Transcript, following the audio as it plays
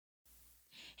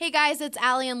Hey guys, it's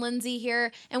Allie and Lindsay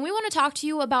here, and we want to talk to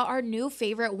you about our new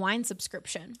favorite wine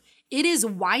subscription. It is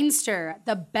Winestyr.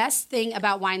 The best thing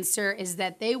about Winestyr is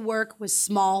that they work with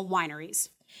small wineries.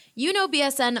 You know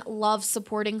BSN loves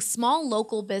supporting small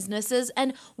local businesses,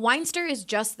 and Winestyr is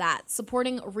just that,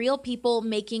 supporting real people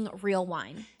making real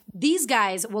wine. These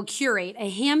guys will curate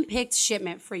a hand-picked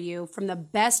shipment for you from the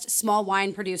best small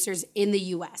wine producers in the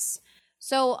U.S.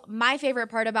 So my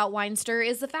favorite part about Winestyr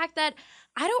is the fact that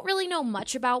I don't really know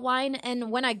much about wine,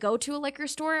 and when I go to a liquor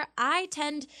store, I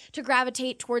tend to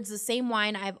gravitate towards the same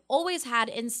wine I've always had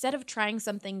instead of trying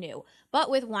something new. But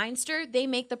with Winestyr, they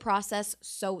make the process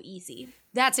so easy.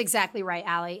 That's exactly right,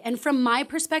 Allie. And from my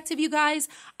perspective, you guys,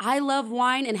 I love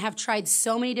wine and have tried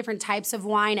so many different types of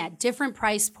wine at different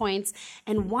price points.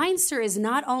 And Winestyr is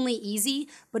not only easy,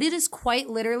 but it is quite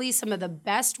literally some of the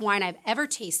best wine I've ever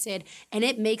tasted, and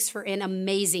it makes for an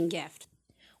amazing gift.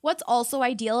 What's also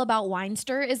ideal about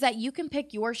Winestyr is that you can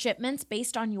pick your shipments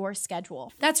based on your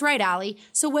schedule. That's right, Allie.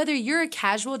 So whether you're a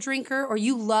casual drinker or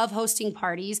you love hosting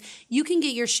parties, you can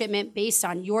get your shipment based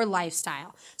on your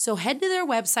lifestyle. So head to their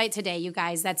website today, you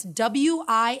guys. That's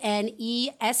WINESTYR,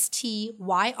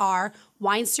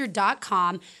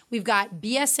 Winestyr.com. We've got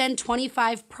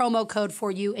BSN25 promo code for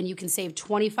you, and you can save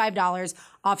 $25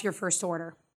 off your first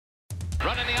order.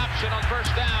 Running the option on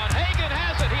first down. Hagan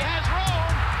has it. He has Rome.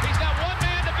 He's got one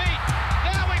man to beat.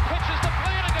 Now he pitches to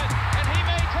Flanagan, and he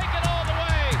may take it all the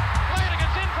way.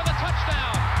 Flanagan's in for the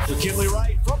touchdown. McKinley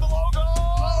Wright from the logo.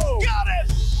 Oh, got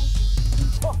it!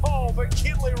 Oh,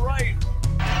 McKinley Wright.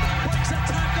 Breaks a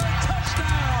tackle.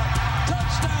 Touchdown!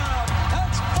 Touchdown!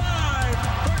 That's 5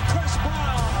 for Chris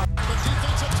Brown. The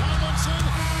defensive Tomlinson.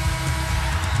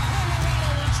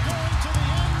 Colorado is going to the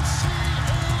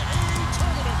NCAA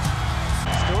tournament.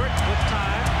 Stewart with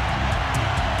time.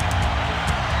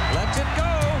 Lets it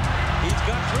go. He's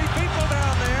got 3 people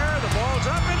down there. The ball's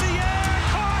up in the air.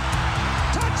 Caught.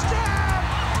 Touchdown.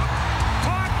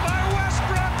 Caught by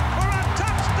Westbrook for a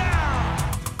touchdown.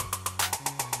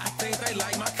 I think they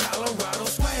like my Colorado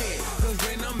swag, 'cause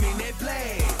when I'm in that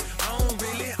play, I don't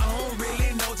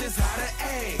really know just how to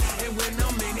act. And when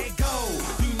I'm in it go,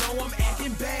 you know I'm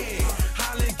acting bad.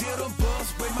 Holland get a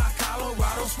bus with my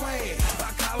Colorado swag.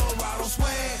 My Colorado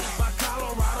swag, my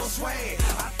Colorado swag.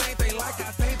 I think they like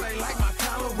my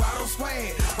Colorado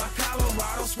swag. My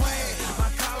Colorado swag, my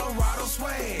Colorado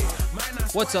swag.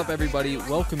 What's up, everybody?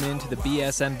 Welcome into the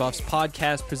BSN Buffs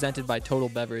podcast presented by Total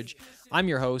Beverage. I'm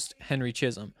your host, Henry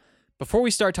Chisholm. Before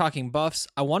we start talking Buffs,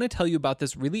 I want to tell you about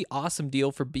this really awesome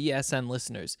deal for BSN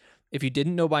listeners. If you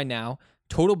didn't know by now,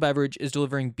 Total Beverage is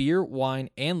delivering beer, wine,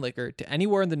 and liquor to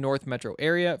anywhere in the North Metro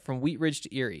area from Wheat Ridge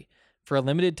to Erie. For a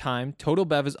limited time, Total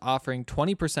Bev is offering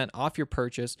 20% off your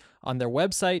purchase on their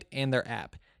website and their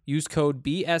app. Use code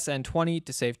BSN20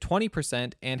 to save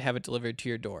 20% and have it delivered to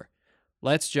your door.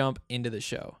 Let's jump into the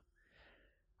show.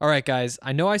 All right, guys.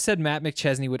 I know I said Matt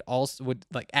McChesney would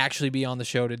actually be on the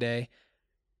show today.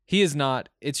 He is not.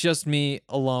 It's just me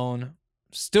alone.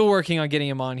 Still working on getting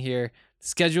him on here.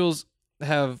 Schedules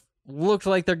have looked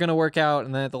like they're going to work out,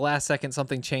 and then at the last second,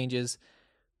 something changes.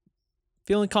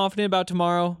 Feeling confident about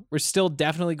tomorrow. We're still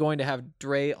definitely going to have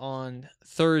Dre on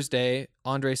Thursday,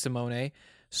 Andre Simone.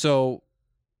 So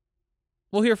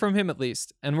we'll hear from him at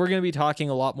least. And we're going to be talking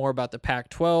a lot more about the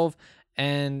Pac-12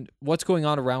 and what's going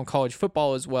on around college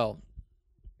football as well.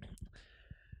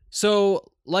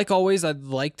 So, like always, I'd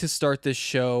like to start this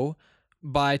show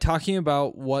by talking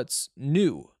about what's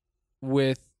new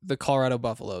with the Colorado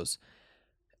Buffaloes.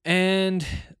 And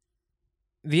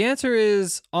the answer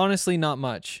is honestly not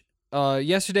much.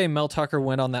 Yesterday, Mel Tucker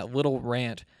went on that little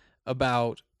rant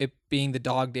about it being the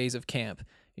dog days of camp.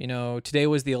 You know, today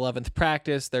was the 11th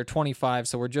practice. They're 25,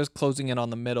 so we're just closing in on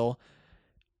the middle.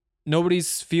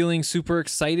 Nobody's feeling super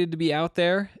excited to be out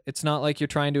there. It's not like you're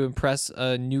trying to impress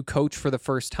a new coach for the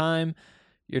first time.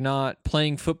 You're not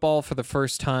playing football for the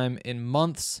first time in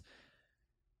months.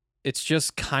 It's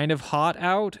just kind of hot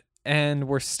out, and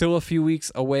we're still a few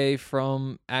weeks away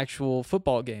from actual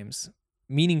football games,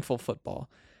 meaningful football.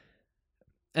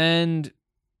 And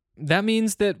that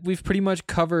means that we've pretty much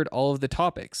covered all of the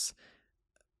topics.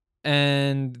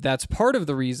 And that's part of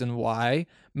the reason why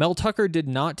Mel Tucker did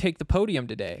not take the podium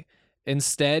today.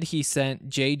 Instead, he sent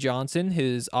Jay Johnson,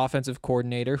 his offensive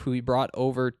coordinator, who he brought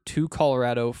over to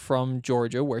Colorado from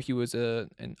Georgia, where he was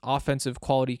an offensive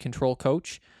quality control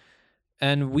coach.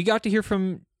 And we got to hear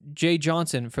from Jay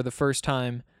Johnson for the first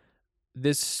time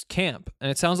this camp. And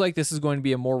it sounds like this is going to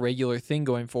be a more regular thing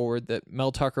going forward, that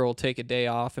Mel Tucker will take a day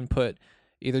off and put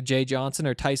either Jay Johnson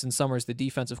or Tyson Summers, the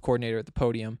defensive coordinator, at the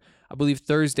podium. I believe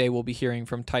Thursday we'll be hearing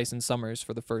from Tyson Summers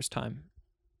for the first time.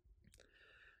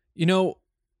 You know,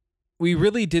 we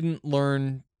really didn't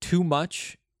learn too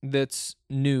much that's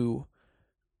new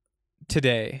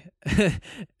today.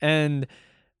 And,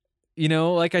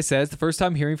 like I said, it's the first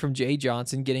time hearing from Jay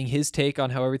Johnson, getting his take on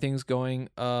how everything's going,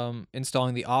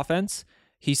 installing the offense.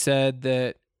 He said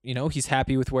that, he's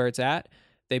happy with where it's at.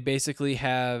 They basically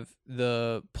have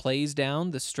the plays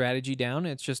down, the strategy down.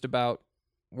 It's just about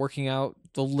working out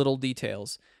the little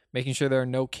details, making sure there are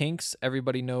no kinks.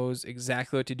 Everybody knows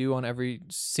exactly what to do on every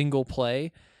single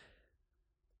play.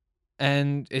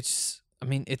 And it's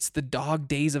the dog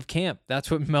days of camp. That's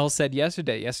what Mel said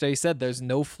yesterday. Yesterday he said there's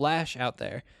no flash out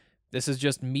there. This is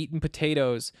just meat and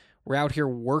potatoes. We're out here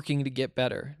working to get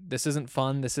better. This isn't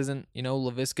fun. This isn't,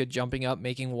 LaVisca jumping up,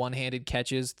 making one-handed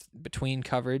catches between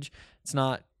coverage. It's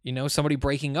not, somebody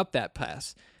breaking up that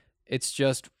pass. It's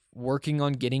just working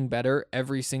on getting better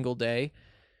every single day.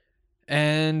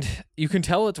 And you can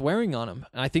tell it's wearing on him.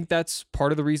 And I think that's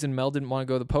part of the reason Mel didn't want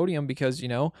to go to the podium because,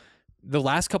 the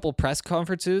last couple press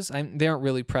conferences, they aren't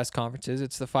really press conferences.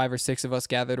 It's the 5 or 6 of us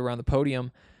gathered around the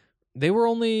podium. They were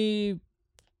only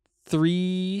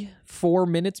 3-4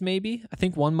 minutes maybe. I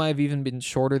think one might have even been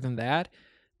shorter than that.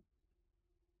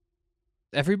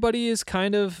 Everybody is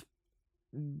kind of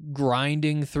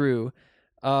grinding through.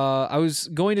 I was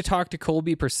going to talk to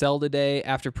Colby Purcell today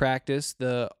after practice,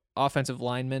 the offensive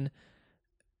lineman.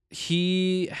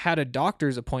 He had a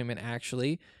doctor's appointment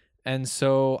actually, and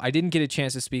so I didn't get a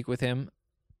chance to speak with him.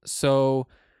 So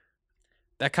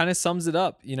that kind of sums it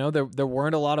up. There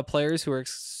weren't a lot of players who were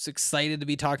excited to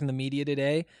be talking to the media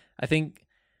today. I think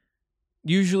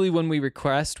usually when we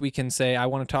request, we can say, I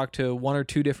want to talk to 1 or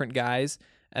 2 different guys,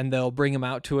 and they'll bring them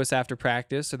out to us after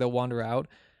practice, or they'll wander out.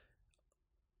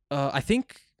 I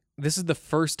think this is the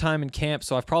first time in camp,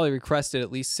 so I've probably requested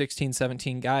at least 16,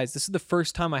 17 guys. This is the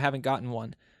first time I haven't gotten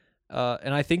one.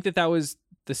 And I think that was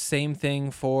the same thing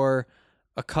for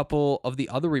a couple of the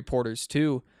other reporters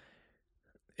too.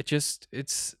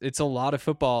 It's a lot of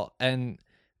football, and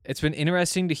it's been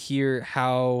interesting to hear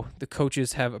how the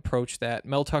coaches have approached that.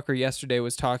 Mel Tucker yesterday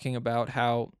was talking about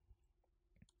how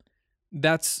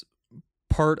that's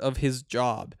part of his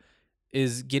job,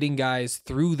 is getting guys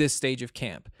through this stage of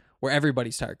camp where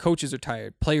everybody's tired. Coaches are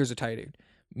tired. Players are tired.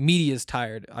 Media's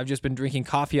tired. I've just been drinking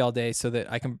coffee all day so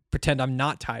that I can pretend I'm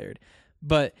not tired.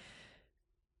 But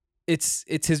it's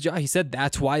his job. He said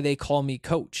that's why they call me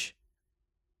coach.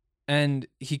 And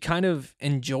he kind of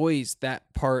enjoys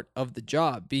that part of the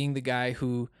job, being the guy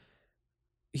who,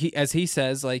 as he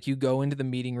says, like, you go into the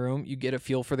meeting room, you get a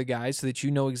feel for the guys so that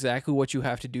you know exactly what you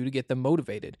have to do to get them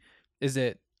motivated. Is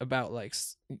it about, like,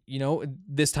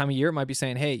 this time of year, it might be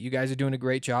saying, hey, you guys are doing a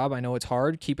great job. I know it's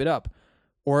hard. Keep it up.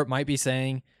 Or it might be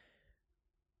saying,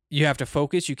 you have to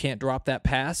focus. You can't drop that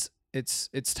pass.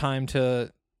 It's time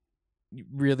to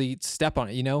really step on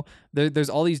it. There's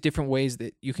all these different ways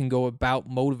that you can go about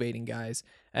motivating guys.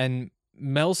 And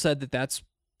Mel said that that's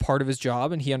part of his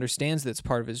job, and he understands that's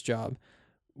part of his job,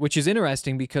 which is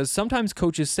interesting because sometimes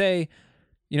coaches say,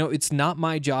 it's not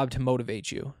my job to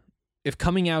motivate you. If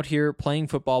coming out here, playing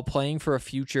football, playing for a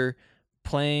future,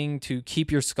 playing to keep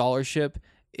your scholarship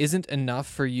isn't enough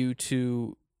for you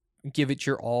to give it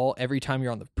your all every time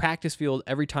you're on the practice field,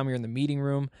 every time you're in the meeting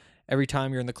room, every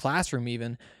time you're in the classroom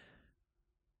even,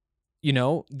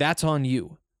 that's on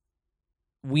you.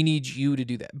 We need you to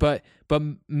do that. But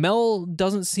Mel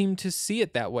doesn't seem to see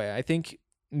it that way. I think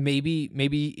maybe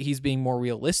he's being more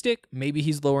realistic. Maybe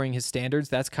he's lowering his standards.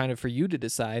 That's kind of for you to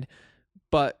decide.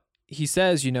 But he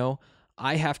says,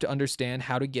 I have to understand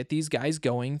how to get these guys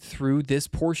going through this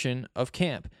portion of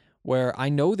camp where I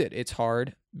know that it's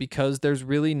hard because there's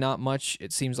really not much,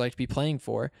 it seems like, to be playing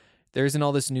for. There isn't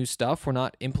all this new stuff. We're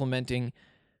not implementing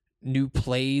new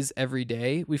plays every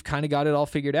day. We've kind of got it all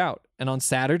figured out. And on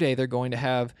Saturday, they're going to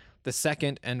have the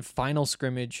second and final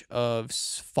scrimmage of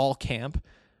fall camp,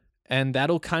 and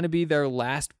that'll kind of be their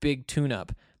last big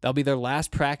tune-up. That'll be their last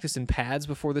practice in pads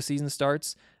before the season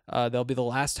starts. That'll be the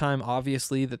last time,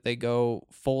 obviously, that they go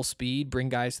full speed, bring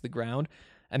guys to the ground.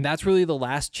 And that's really the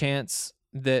last chance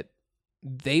that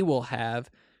they will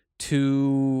have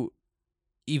to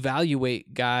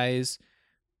evaluate guys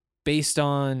based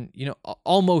on,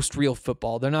 almost real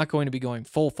football. They're not going to be going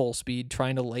full speed,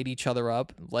 trying to light each other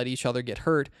up, let each other get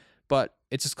hurt, but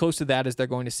it's as close to that as they're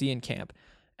going to see in camp.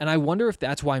 And I wonder if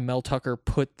that's why Mel Tucker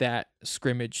put that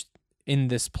scrimmage in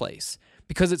this place,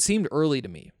 because it seemed early to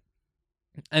me.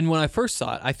 And when I first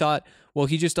saw it, I thought, well,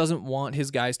 he just doesn't want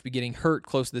his guys to be getting hurt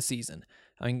close to the season.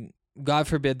 I mean, God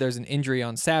forbid there's an injury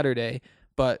on Saturday,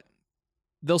 but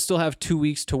they'll still have 2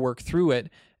 weeks to work through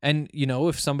it. And,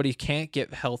 if somebody can't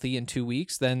get healthy in 2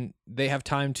 weeks, then they have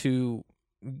time to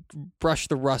brush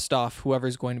the rust off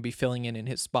whoever's going to be filling in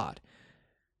his spot.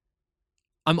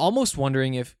 I'm almost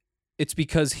wondering if it's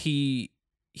because he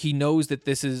knows that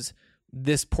this is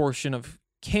this portion of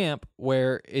camp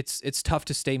where it's tough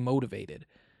to stay motivated,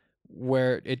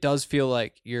 where it does feel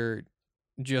like you're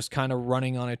just kind of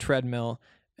running on a treadmill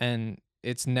and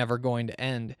it's never going to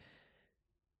end.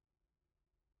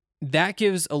 That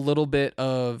gives a little bit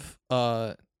of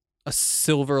a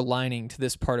silver lining to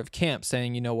this part of camp,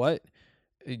 saying, you know what,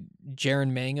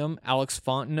 Jaron Mangum, Alex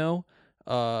Fontenot,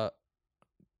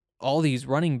 all these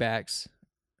running backs,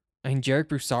 and Jarek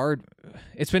Broussard,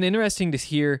 it's been interesting to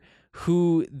hear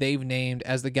who they've named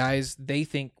as the guys they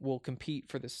think will compete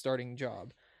for the starting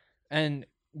job. And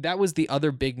that was the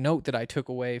other big note that I took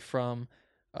away from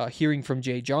hearing from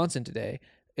Jay Johnson today,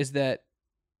 is that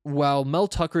while Mel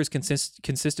Tucker has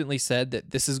consistently said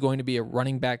that this is going to be a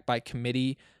running back by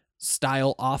committee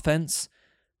style offense,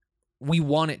 we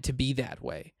want it to be that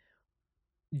way.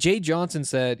 Jay Johnson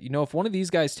said, if one of these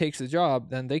guys takes the job,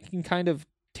 then they can kind of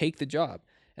take the job.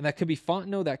 And that could be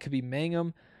Fontenot, that could be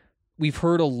Mangum. We've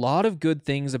heard a lot of good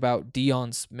things about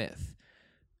Deion Smith,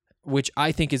 which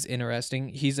I think is interesting.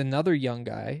 He's another young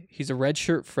guy. He's a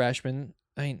redshirt freshman.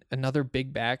 I mean, another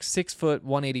big back, 6 foot,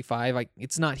 185. Like,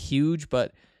 it's not huge,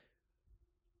 but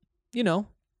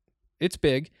it's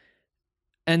big.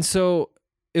 And so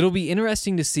it'll be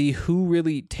interesting to see who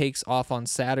really takes off on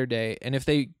Saturday and if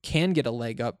they can get a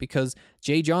leg up, because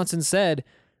Jay Johnson said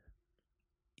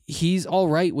he's all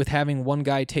right with having one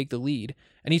guy take the lead.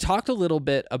 And he talked a little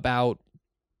bit about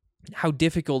how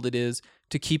difficult it is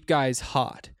to keep guys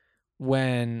hot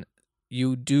when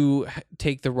you do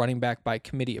take the running back by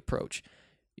committee approach.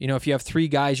 If you have 3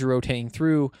 guys you're rotating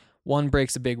through, one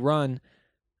breaks a big run,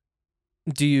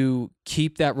 do you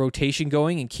keep that rotation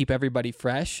going and keep everybody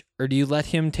fresh? Or do you let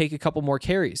him take a couple more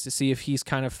carries to see if he's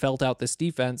kind of felt out this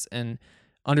defense and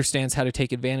understands how to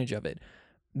take advantage of it?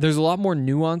 There's a lot more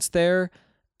nuance there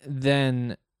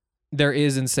than there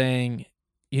is in saying,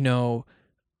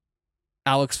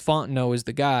 Alex Fontenot is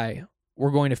the guy.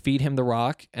 We're going to feed him the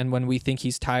rock, and when we think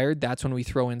he's tired, that's when we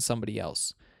throw in somebody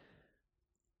else.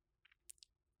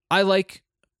 I like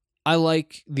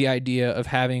the idea of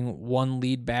having one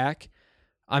lead back.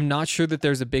 I'm not sure that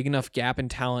there's a big enough gap in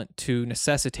talent to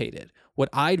necessitate it. What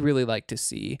I'd really like to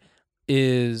see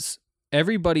is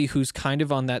everybody who's kind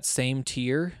of on that same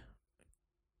tier,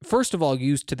 first of all,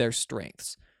 used to their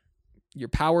strengths. Your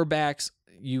power backs,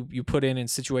 you put in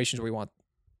situations where you want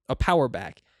a power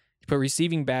back. You put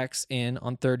receiving backs in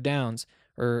on third downs,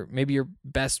 or maybe your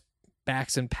best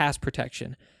backs in pass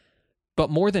protection. But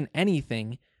more than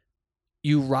anything,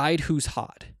 you ride who's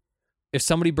hot. If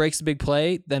somebody breaks a big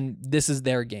play, then this is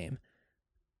their game.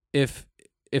 If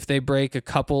they break a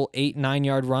couple 8-9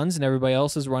 yard runs and everybody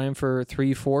else is running for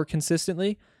 3-4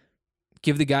 consistently,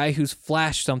 give the guy who's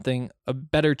flashed something a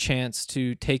better chance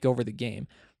to take over the game.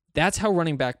 That's how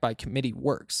running back by committee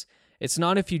works. It's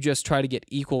not if you just try to get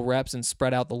equal reps and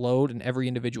spread out the load in every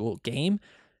individual game.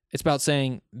 It's about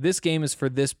saying this game is for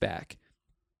this back.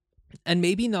 And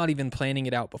maybe not even planning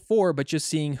it out before, but just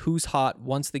seeing who's hot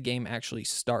once the game actually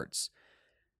starts.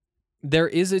 There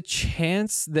is a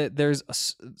chance that there's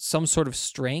some sort of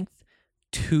strength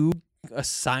to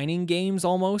assigning games,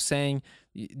 almost saying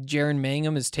Jaron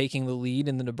Mangum is taking the lead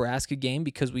in the Nebraska game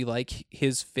because we like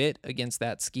his fit against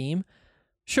that scheme.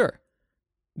 Sure,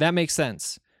 that makes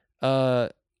sense.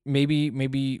 Maybe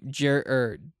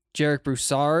Jarek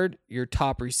Broussard, your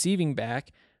top receiving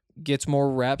back, gets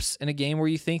more reps in a game where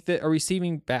you think that a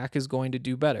receiving back is going to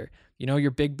do better.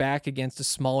 Your big back against a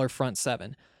smaller front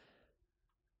seven.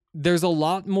 There's a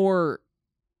lot more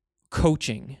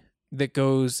coaching that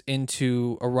goes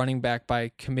into a running back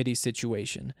by committee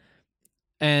situation.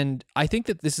 And I think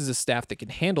that this is a staff that can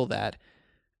handle that.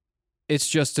 It's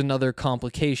just another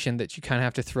complication that you kind of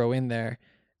have to throw in there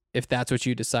if that's what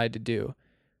you decide to do.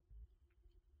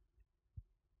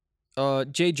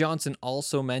 Jay Johnson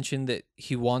also mentioned that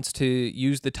he wants to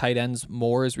use the tight ends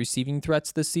more as receiving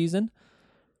threats this season,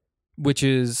 which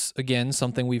is, again,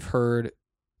 something we've heard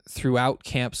throughout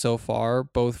camp so far,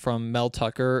 both from Mel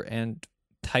Tucker and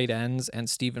tight ends and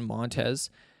Steven Montez.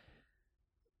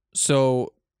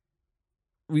 So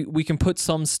we can put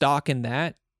some stock in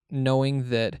that, knowing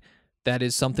that that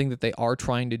is something that they are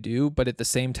trying to do, but at the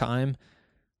same time,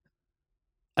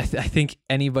 I think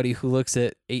anybody who looks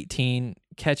at 18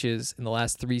 catches in the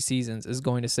last 3 seasons is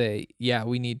going to say, yeah,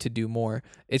 we need to do more.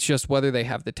 It's just whether they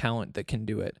have the talent that can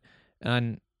do it.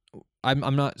 And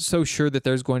I'm not so sure that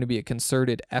there's going to be a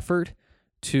concerted effort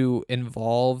to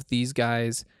involve these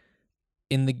guys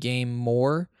in the game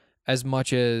more, as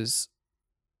much as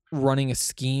running a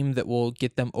scheme that will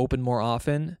get them open more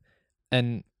often,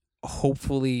 and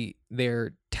hopefully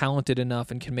their talented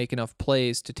enough and can make enough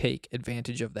plays to take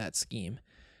advantage of that scheme.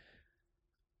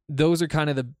 Those are kind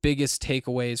of the biggest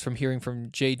takeaways from hearing from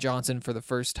Jay Johnson for the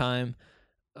first time.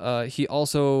 He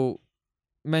also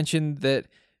mentioned that,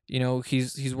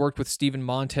 he's worked with Steven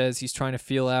Montez. He's trying to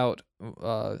feel out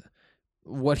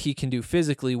what he can do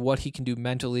physically, what he can do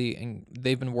mentally, and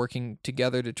they've been working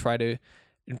together to try to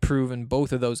improve in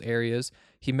both of those areas.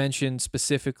 He mentioned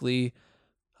specifically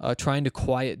trying to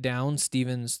quiet down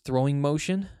Steven's throwing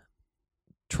motion,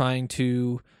 trying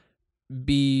to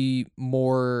be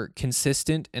more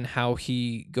consistent in how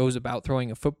he goes about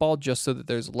throwing a football, just so that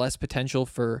there's less potential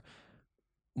for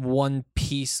one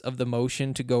piece of the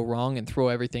motion to go wrong and throw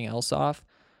everything else off.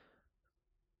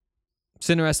 It's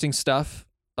interesting stuff.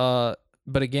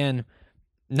 But again,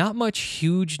 not much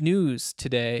huge news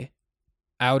today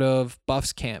out of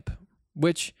Buffs camp,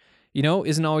 which,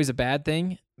 isn't always a bad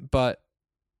thing, but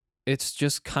it's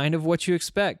just kind of what you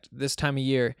expect this time of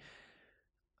year.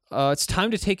 It's time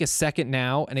to take a second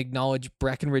now and acknowledge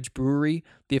Breckenridge Brewery,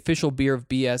 the official beer of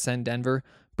BSN Denver.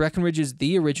 Breckenridge is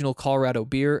the original Colorado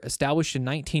beer, established in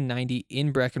 1990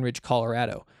 in Breckenridge,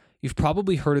 Colorado. You've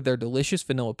probably heard of their delicious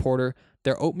vanilla porter,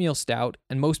 their oatmeal stout,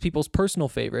 and most people's personal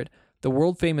favorite, the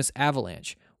world-famous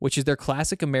Avalanche, which is their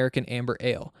classic American amber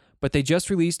ale. But they just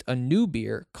released a new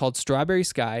beer called Strawberry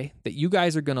Sky that you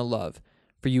guys are going to love.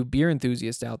 For you beer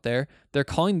enthusiasts out there, they're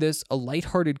calling this a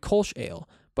lighthearted Kolsch ale.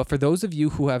 But for those of you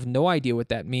who have no idea what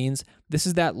that means, this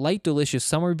is that light, delicious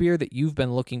summer beer that you've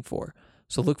been looking for.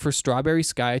 So look for Strawberry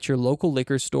Sky at your local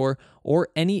liquor store or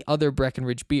any other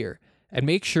Breckenridge beer. And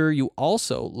make sure you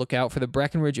also look out for the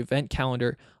Breckenridge event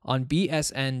calendar on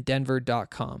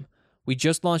bsndenver.com. We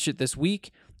just launched it this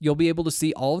week. You'll be able to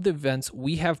see all of the events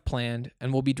we have planned,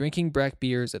 and we'll be drinking Breck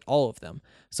beers at all of them.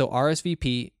 So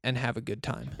RSVP and have a good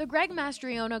time. The Greg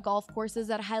Mastriona golf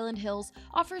courses at Highland Hills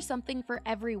offer something for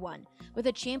everyone. With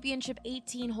a championship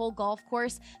 18-hole golf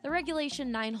course, the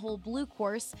regulation 9-hole blue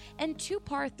course, and 2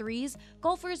 par 3s,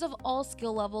 golfers of all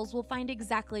skill levels will find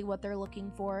exactly what they're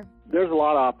looking for. There's a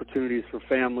lot of opportunities for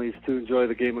families to enjoy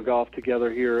the game of golf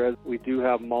together here, as we do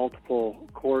have multiple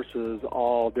courses,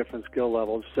 all different skill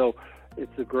levels. So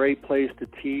it's a great place to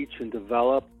teach and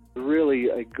develop. Really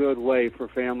a good way for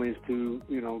families to,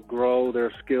 grow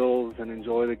their skills and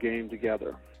enjoy the game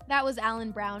together. That was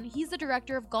Alan Brown. He's the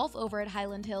director of golf over at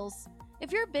Highland Hills.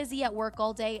 If you're busy at work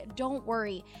all day, don't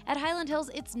worry. At Highland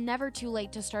Hills, it's never too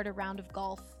late to start a round of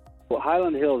golf. Well,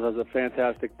 Highland Hills has a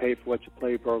fantastic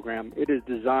pay-for-what-you-play program. It is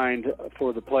designed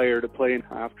for the player to play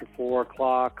after 4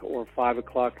 o'clock or 5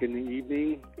 o'clock in the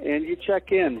evening. And you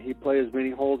check in. You play as many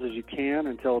holes as you can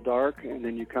until dark, and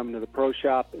then you come into the pro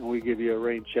shop, and we give you a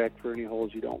rain check for any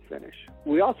holes you don't finish.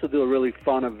 We also do a really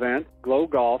fun event, Glow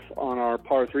Golf, on our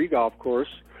par 3 golf course.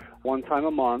 One time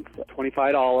a month,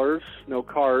 $25, no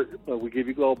cart, but we give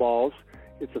you glow balls.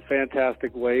 It's a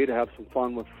fantastic way to have some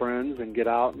fun with friends and get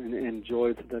out and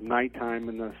enjoy the nighttime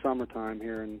and the summertime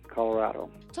here in Colorado.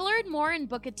 To learn more and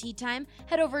book a tee time,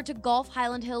 head over to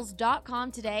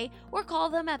golfhighlandhills.com today or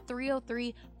call them at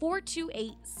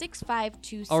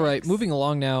 303-428-6526. All right, moving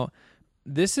along now.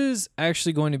 This is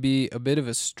actually going to be a bit of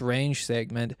a strange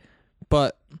segment,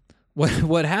 but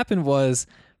what happened was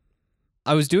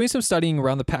I was doing some studying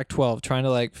around the Pac-12, trying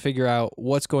to figure out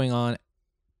what's going on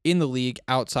in the league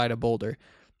outside of Boulder.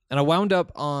 And I wound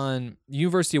up on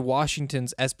University of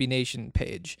Washington's SB Nation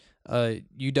page,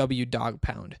 UW Dog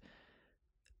Pound.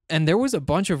 And there was a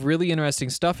bunch of really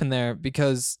interesting stuff in there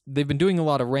because they've been doing a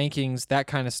lot of rankings, that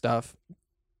kind of stuff.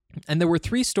 And there were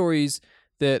 3 stories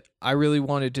that I really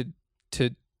wanted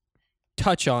to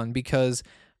touch on because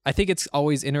I think it's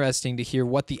always interesting to hear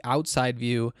what the outside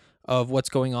view of what's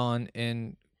going on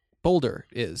in Boulder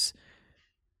is.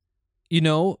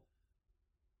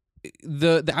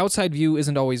 The outside view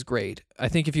isn't always great. I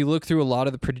think if you look through a lot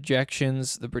of the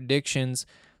projections, the predictions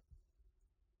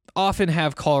often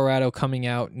have Colorado coming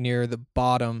out near the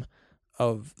bottom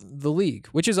of the league,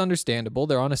 which is understandable.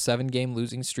 They're on a 7-game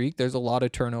losing streak. There's a lot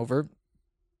of turnover.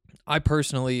 I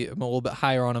personally am a little bit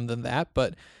higher on them than that,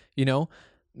 but,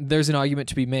 there's an argument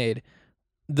to be made.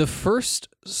 The first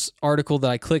article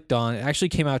that I clicked on, it actually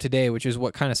came out today, which is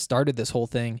what kind of started this whole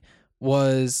thing,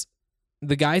 was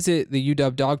the guys at the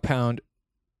UW Dog Pound,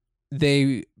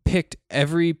 they picked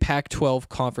every Pac-12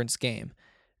 conference game.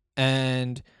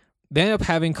 And they ended up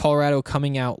having Colorado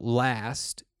coming out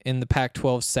last in the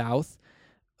Pac-12 South,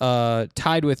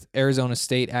 tied with Arizona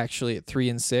State actually at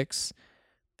 3-6.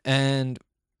 And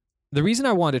the reason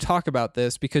I wanted to talk about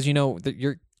this, because that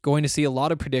you're going to see a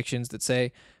lot of predictions that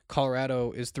say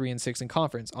Colorado is 3-6 in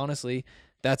conference. Honestly,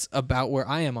 that's about where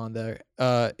I am on there.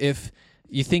 If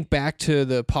you think back to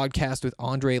the podcast with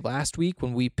Andre last week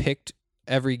when we picked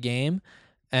every game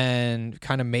and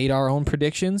kind of made our own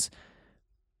predictions,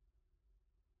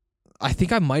 I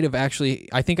think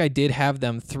I did have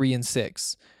them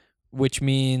 3-6, which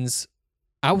means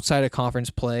outside of conference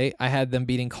play, I had them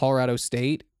beating Colorado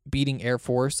State, beating Air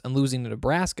Force, and losing to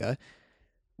Nebraska,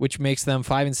 which makes them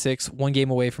 5-6, one game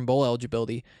away from bowl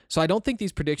eligibility. So I don't think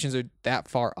these predictions are that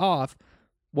far off.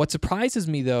 What surprises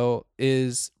me, though,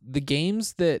 is the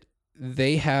games that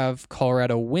they have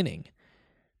Colorado winning.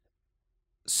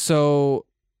 So,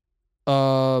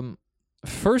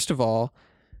 first of all,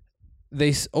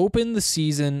 they open the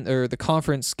season or the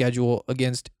conference schedule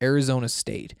against Arizona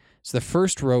State. It's the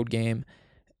first road game,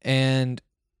 and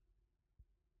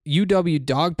UW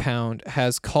Dog Pound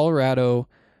has Colorado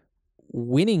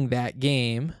winning that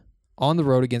game on the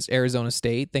road against Arizona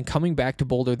State, then coming back to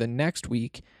Boulder the next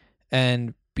week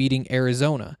and beating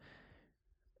Arizona.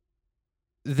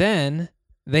 Then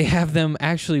they have them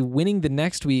actually winning the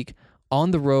next week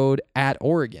on the road at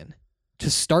Oregon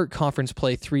to start conference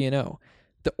play 3-0.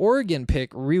 The Oregon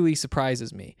pick really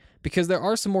surprises me because there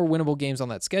are some more winnable games on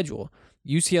that schedule.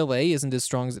 UCLA isn't as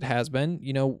strong as it has been.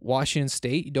 Washington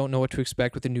State, you don't know what to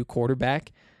expect with a new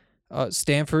quarterback.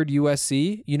 Stanford,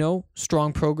 USC,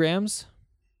 strong programs.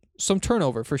 Some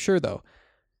turnover for sure, though.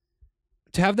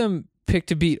 To have them pick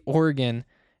to beat Oregon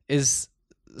is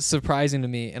surprising to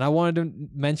me. And I wanted to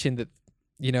mention that,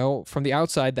 from the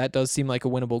outside, that does seem like a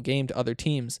winnable game to other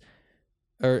teams,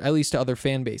 or at least to other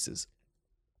fan bases.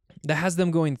 That has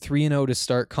them going 3-0 to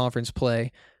start conference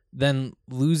play, then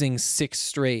losing 6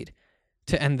 straight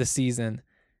to end the season,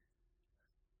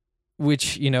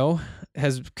 which,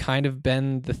 has kind of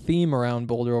been the theme around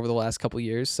Boulder over the last couple of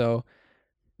years. So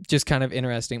just kind of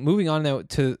interesting. Moving on now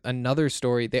to another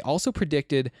story. They also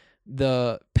predicted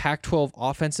the Pac-12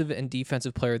 offensive and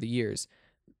defensive player of the years.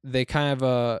 They kind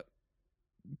of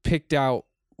picked out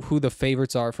who the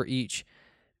favorites are for each.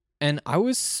 And I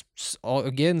was,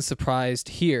 again, surprised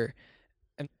here.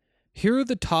 And here are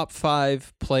the top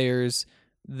 5 players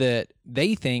that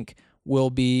they think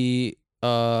will be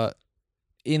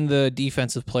in the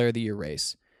Defensive Player of the Year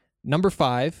race. Number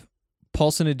 5,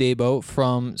 Paulson Adebo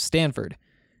from Stanford.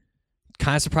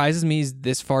 Kind of surprises me he's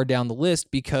this far down the list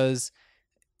because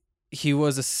he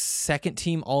was a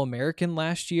second-team All-American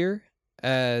last year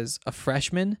as a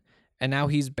freshman, and now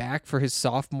he's back for his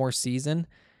sophomore season.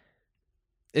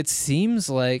 It seems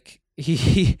like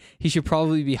he should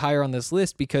probably be higher on this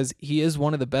list because he is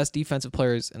one of the best defensive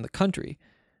players in the country.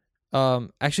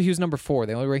 Actually, he was number 4.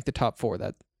 They only ranked the top 4.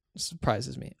 That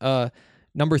surprises me.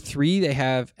 Number 3, they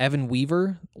have Evan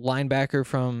Weaver, linebacker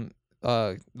from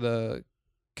the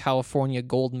California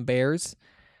Golden Bears.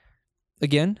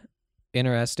 Again,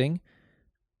 interesting.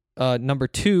 Number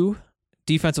 2,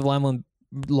 defensive lineman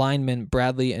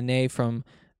Bradley Anae from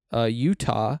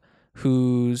Utah,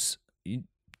 who's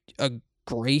a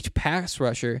great pass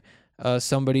rusher,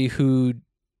 somebody who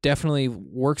definitely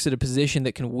works at a position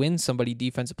that can win somebody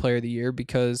Defensive Player of the Year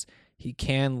because he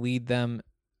can lead the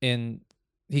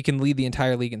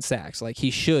entire league in sacks. Like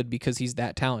he should, because he's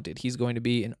that talented. He's going to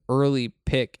be an early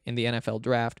pick in the NFL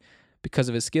draft because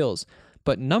of his skills.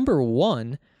 But number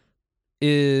 1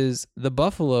 is the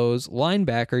Buffaloes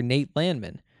linebacker Nate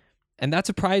Landman, and that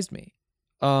surprised me.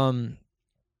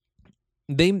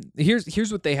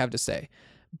 Here's what they have to say.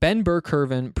 Ben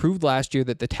Burke-Irvin proved last year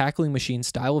that the tackling machine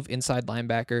style of inside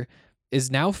linebacker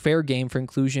is now fair game for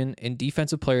inclusion in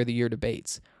Defensive Player of the Year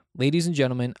debates. Ladies and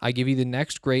gentlemen, I give you the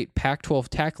next great Pac-12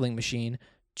 tackling machine,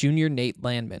 Junior Nate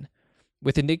Landman.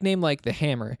 With a nickname like the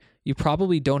Hammer, you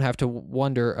probably don't have to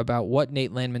wonder about what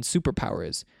Nate Landman's superpower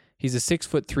is. He's a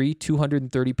 6'3",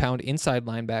 230-pound inside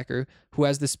linebacker who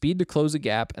has the speed to close a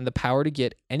gap and the power to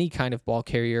get any kind of ball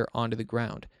carrier onto the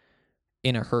ground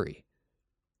in a hurry.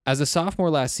 As a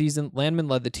sophomore last season, Landman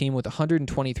led the team with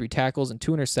 123 tackles and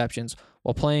 2 interceptions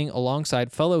while playing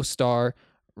alongside fellow star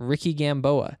Ricky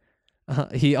Gamboa.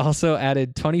 He also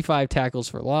added 25 tackles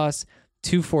for loss,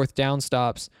 2 fourth down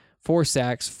stops, 4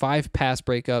 sacks, 5 pass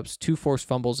breakups, 2 forced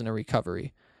fumbles, and a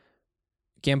recovery.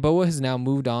 Gamboa has now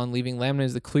moved on, leaving Landman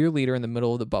as the clear leader in the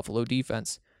middle of the Buffalo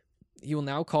defense. He will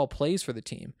now call plays for the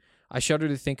team. I shudder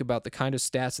to think about the kind of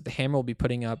stats that the Hammer will be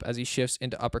putting up as he shifts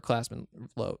into upperclassman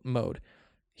mode.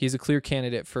 He's a clear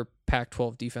candidate for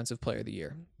Pac-12 Defensive Player of the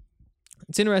Year.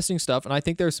 It's interesting stuff, and I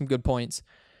think there are some good points.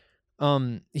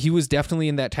 He was definitely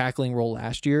in that tackling role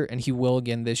last year, and he will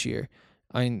again this year.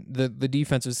 I mean, the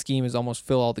defensive scheme is almost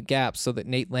fill all the gaps so that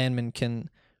Nate Landman can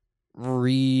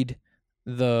read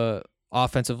the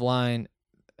offensive line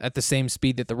at the same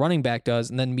speed that the running back does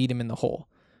and then meet him in the hole.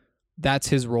 That's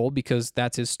his role because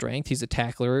that's his strength. He's a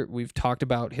tackler. We've talked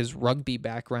about his rugby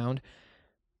background.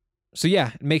 So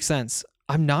yeah, it makes sense.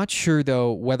 I'm not sure,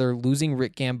 though, whether losing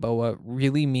Rick Gamboa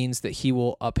really means that he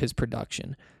will up his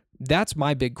production. That's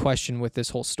my big question with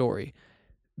this whole story,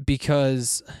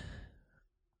 because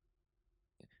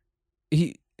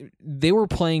they were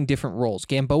playing different roles.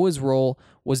 Gamboa's role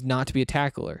was not to be a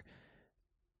tackler.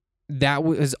 That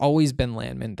has always been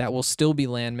Landman. That will still be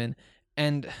Landman.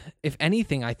 And if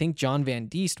anything, I think John Van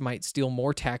Diest might steal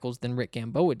more tackles than Rick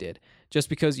Gamboa did, just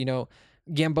because,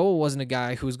 Gamboa wasn't a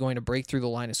guy who was going to break through the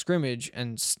line of scrimmage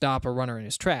and stop a runner in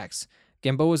his tracks.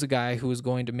 Gamboa was a guy who was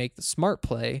going to make the smart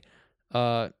play,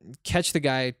 catch the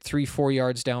guy 3-4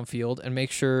 yards downfield, and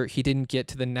make sure he didn't get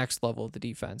to the next level of the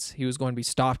defense. He was going to be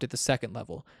stopped at the second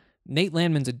level. Nate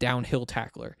Landman's a downhill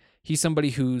tackler. He's somebody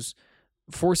who's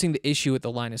forcing the issue at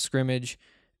the line of scrimmage,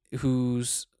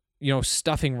 who's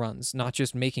stuffing runs, not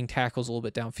just making tackles a little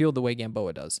bit downfield the way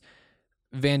Gamboa does.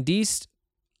 Van Diest,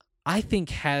 I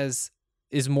think,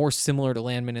 is more similar to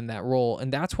Landman in that role,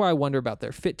 and that's why I wonder about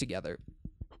their fit together.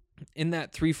 In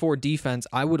that 3-4 defense,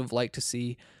 I would have liked to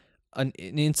see an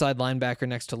inside linebacker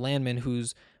next to Landman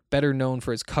who's better known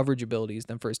for his coverage abilities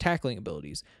than for his tackling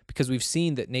abilities, because we've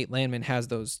seen that Nate Landman has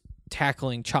those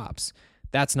tackling chops.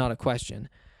 That's not a question.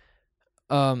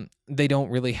 They don't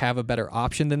really have a better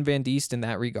option than Van Diest in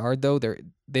that regard, though.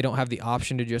 They don't have the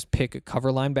option to just pick a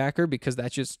cover linebacker, because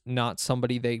that's just not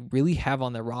somebody they really have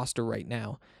on their roster right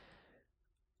now.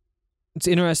 It's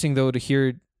interesting, though, to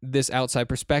hear this outside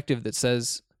perspective that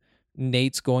says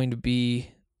Nate's going to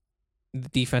be the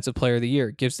Defensive Player of the Year.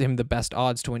 It gives him the best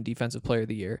odds to win Defensive Player of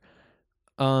the Year.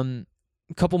 A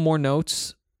couple more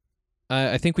notes.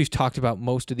 I think we've talked about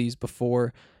most of these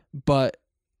before, but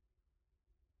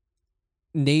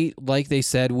Nate, like they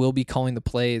said, will be calling the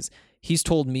plays. He's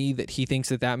told me that he thinks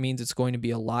that means it's going to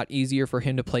be a lot easier for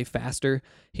him to play faster.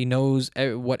 He knows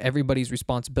what everybody's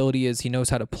responsibility is. He knows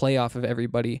how to play off of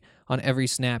everybody on every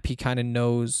snap. He kind of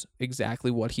knows exactly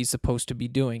what he's supposed to be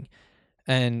doing.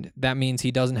 And that means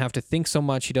he doesn't have to think so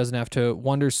much. He doesn't have to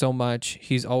wonder so much.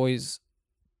 He's always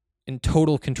in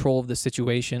total control of the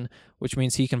situation, which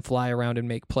means he can fly around and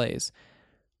make plays.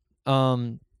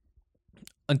 The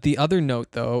other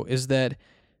note, though, is that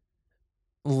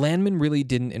Landman really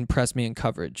didn't impress me in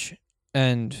coverage,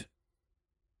 and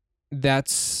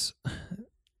that's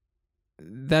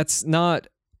not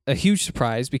a huge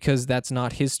surprise, because that's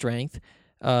not his strength.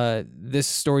 This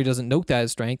story doesn't note that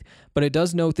as strength, but it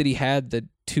does note that he had the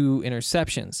 2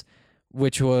 interceptions,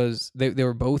 which was they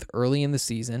were both early in the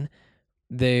season.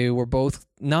 They were both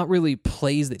not really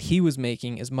plays that he was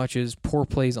making as much as poor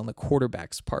plays on the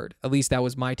quarterback's part. At least that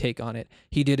was my take on it.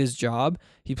 He did his job.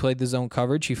 He played the zone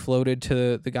coverage. He floated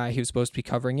to the guy who's supposed to be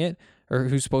covering it, or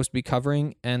who's supposed to be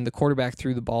covering, and the quarterback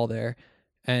threw the ball there,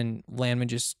 and Landman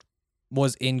just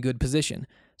was in good position.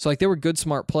 So they were good,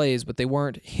 smart plays, but they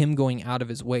weren't him going out of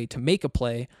his way to make a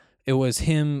play. It was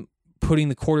him putting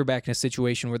the quarterback in a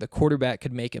situation where the quarterback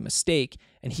could make a mistake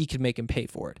and he could make him pay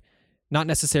for it. Not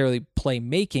necessarily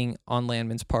playmaking on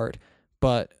Landman's part,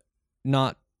 but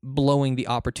not blowing the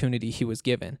opportunity he was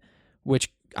given,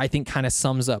 which I think kind of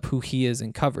sums up who he is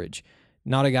in coverage.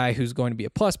 Not a guy who's going to be a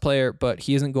plus player, but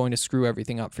he isn't going to screw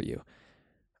everything up for you.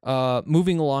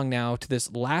 Moving along now to this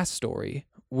last story,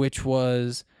 which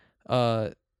was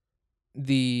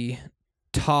the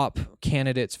top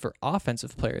candidates for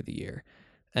Offensive Player of the Year.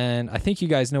 And I think you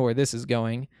guys know where this is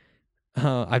going.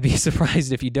 I'd be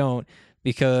surprised if you don't,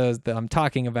 because I'm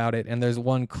talking about it, and there's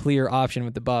one clear option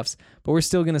with the Buffs. But we're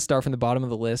still going to start from the bottom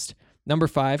of the list. Number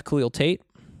 5, Khalil Tate.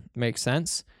 Makes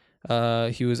sense.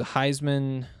 He was a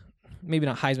Heisman, maybe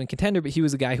not Heisman contender, but he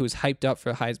was a guy who was hyped up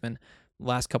for Heisman the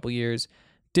last couple years.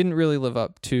 Didn't really live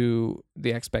up to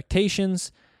the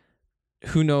expectations.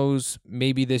 Who knows?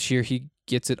 Maybe this year he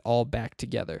gets it all back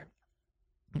together.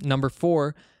 Number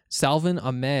 4, Salvon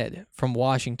Ahmed from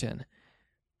Washington.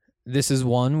 This is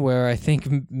one where I think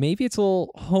maybe it's a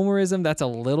little homerism. That's a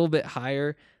little bit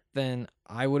higher than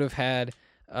I would have had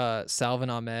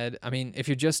Salvon Ahmed. I mean, if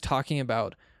you're just talking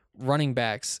about running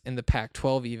backs in the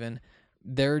Pac-12 even,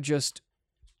 there are just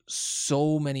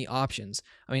so many options.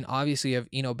 I mean, obviously you have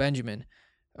Eno Benjamin,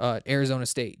 Arizona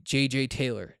State, J.J.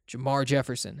 Taylor, Jamar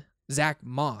Jefferson, Zach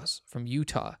Moss from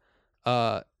Utah.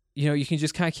 You can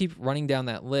just kind of keep running down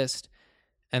that list,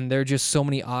 and there are just so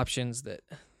many options that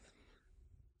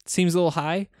seems a little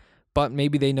high, but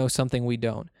maybe they know something we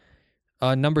don't.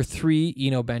 Number 3,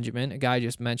 Eno Benjamin, a guy I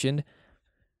just mentioned.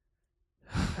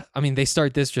 I mean, they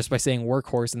start this just by saying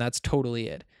workhorse, and that's totally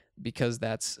it, because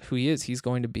that's who he is. He's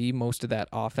going to be most of that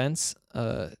offense.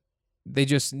 They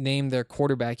just named their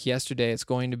quarterback yesterday. It's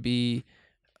going to be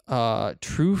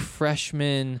true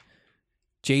freshman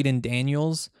Jaden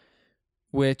Daniels,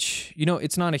 which,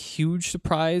 it's not a huge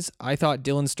surprise. I thought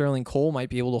Dylan Sterling Cole might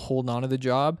be able to hold on to the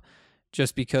job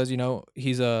just because,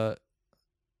 he's a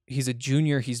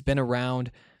junior. He's been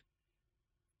around.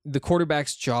 The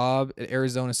quarterback's job at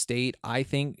Arizona State, I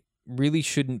think, really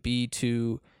shouldn't be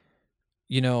to,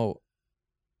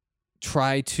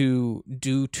 try to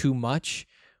do too much,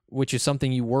 which is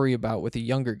something you worry about with a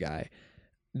younger guy.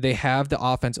 They have the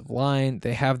offensive line.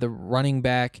 They have the running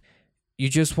back. You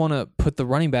just want to put the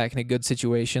running back in a good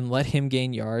situation, let him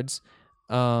gain yards,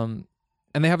 and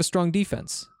they have a strong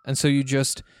defense. And so you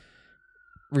just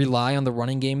rely on the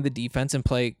running game of the defense and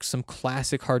play some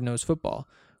classic hard-nosed football.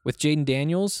 With Jaden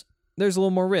Daniels, there's a little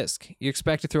more risk. You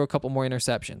expect to throw a couple more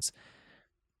interceptions.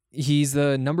 He's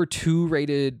the number 2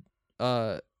 rated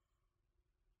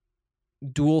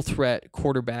dual threat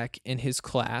quarterback in his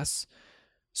class.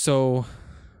 So,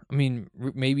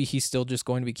 maybe he's still just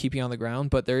going to be keeping on the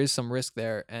ground, but there is some risk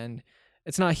there. And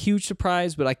it's not a huge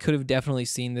surprise, but I could have definitely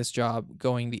seen this job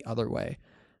going the other way.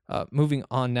 Moving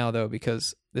on now, though,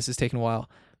 because this has taken a while.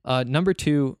 Number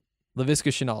 2,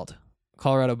 Laviska Shenault,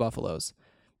 Colorado Buffaloes.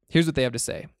 Here's what they have to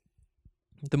say.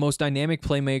 The most dynamic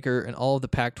playmaker in all of the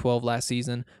Pac-12 last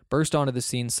season burst onto the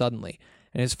scene suddenly.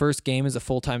 In his first game as a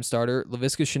full-time starter,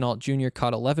 Laviska Shenault Jr.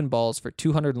 caught 11 balls for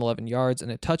 211 yards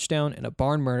and a touchdown in a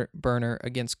barn burner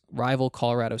against rival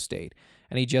Colorado State,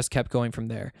 and he just kept going from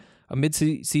there. A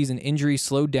mid-season injury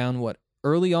slowed down what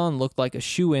early on looked like a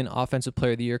shoe-in Offensive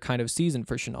Player of the Year kind of season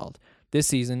for Shenault. This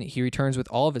season, he returns with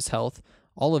all of his health,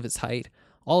 all of his height,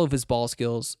 all of his ball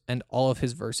skills, and all of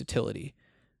his versatility.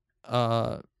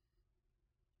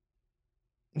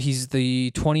 He's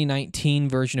the 2019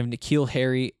 version of N'Keal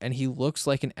Harry, and he looks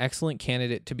like an excellent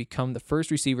candidate to become the first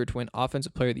receiver to win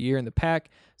Offensive Player of the Year in the Pac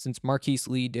since Marquise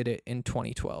Lee did it in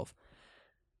 2012.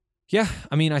 Yeah,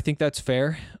 I think that's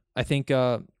fair. I think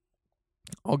all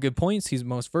good points. He's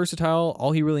most versatile.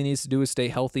 All he really needs to do is stay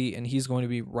healthy, and he's going to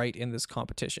be right in this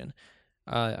competition.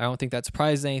 I don't think that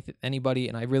surprises anybody,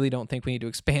 and I really don't think we need to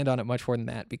expand on it much more than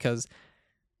that because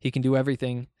he can do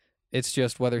everything. It's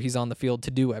just whether he's on the field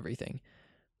to do everything.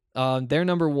 Their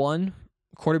number 1,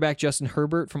 quarterback Justin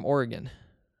Herbert from Oregon.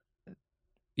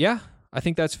 Yeah, I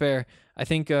think that's fair. I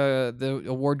think the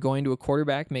award going to a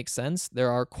quarterback makes sense.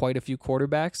 There are quite a few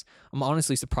quarterbacks. I'm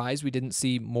honestly surprised we didn't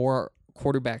see more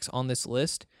quarterbacks on this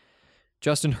list.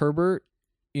 Justin Herbert,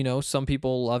 some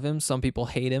people love him, some people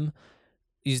hate him.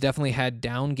 He's definitely had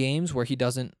down games where he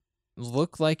doesn't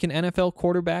look like an NFL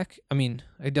quarterback. He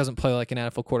doesn't play like an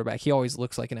NFL quarterback. He always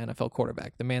looks like an NFL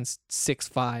quarterback. The man's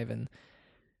 6'5", and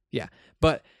yeah,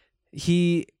 but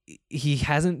he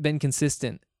hasn't been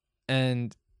consistent,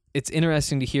 and it's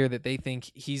interesting to hear that they think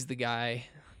he's the guy.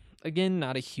 Again,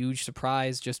 not a huge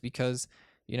surprise just because,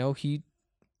 he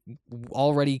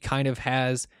already kind of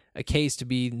has a case to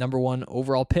be number 1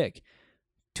 overall pick.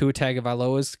 Tua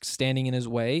Tagovailoa is standing in his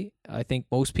way. I think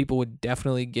most people would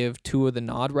definitely give Tua the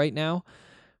nod right now,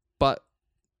 but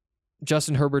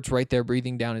Justin Herbert's right there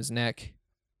breathing down his neck.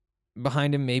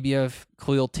 Behind him, maybe you have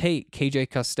Khalil Tate, KJ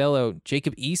Costello,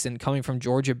 Jacob Eason coming from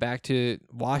Georgia back to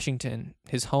Washington,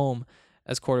 his home,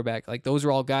 as quarterback. Like, those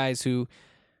are all guys who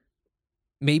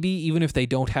maybe even if they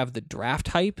don't have the draft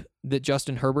hype that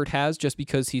Justin Herbert has, just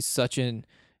because he's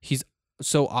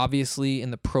so obviously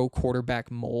in the pro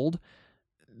quarterback mold,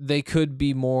 they could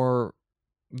be more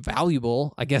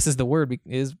valuable, I guess is the word,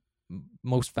 is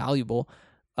most valuable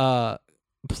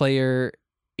player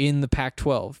in the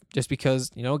Pac-12, just because,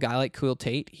 a guy like Khalil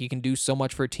Tate, he can do so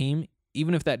much for a team,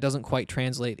 even if that doesn't quite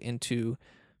translate into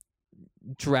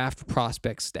draft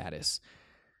prospect status.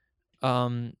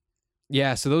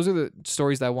 Yeah, so those are the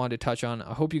stories that I wanted to touch on.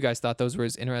 I hope you guys thought those were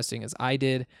as interesting as I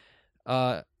did.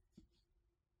 But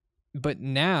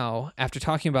now, after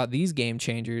talking about these game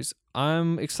changers,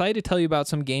 I'm excited to tell you about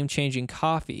some game-changing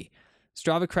coffee.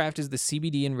 Strava Craft is the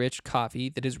CBD-enriched coffee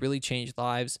that has really changed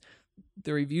lives.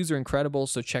 The reviews are incredible,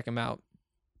 so check them out.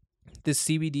 This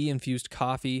CBD-infused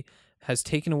coffee has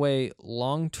taken away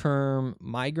long-term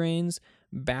migraines,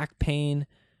 back pain,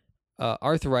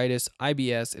 arthritis,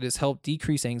 IBS. It has helped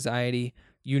decrease anxiety,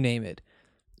 you name it.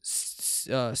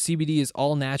 CBD is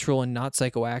all natural and not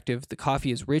psychoactive. The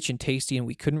coffee is rich and tasty, and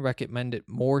we couldn't recommend it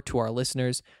more to our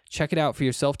listeners. Check it out for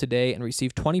yourself today and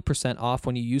receive 20% off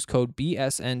when you use code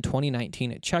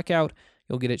BSN2019 at checkout.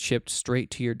 You'll get it shipped straight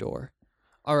to your door.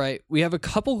 All right, we have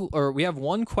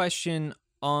one question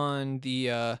on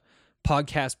the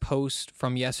podcast post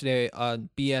from yesterday on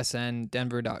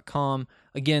bsndenver.com.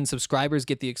 Again, subscribers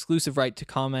get the exclusive right to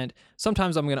comment.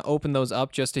 Sometimes I'm going to open those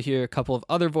up just to hear a couple of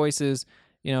other voices,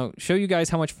 show you guys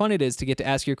how much fun it is to get to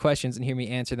ask your questions and hear me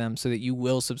answer them so that you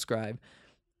will subscribe.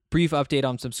 Brief update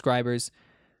on subscribers.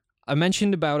 I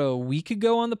mentioned about a week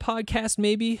ago on the podcast,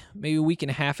 maybe a week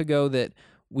and a half ago, that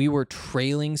we were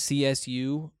trailing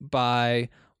CSU by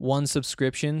 1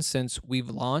 subscription since we've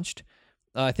launched.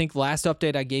 I think last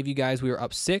update I gave you guys, we were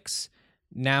up 6.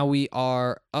 Now we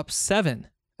are up 7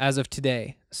 as of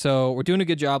today. So we're doing a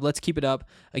good job. Let's keep it up.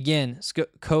 Again,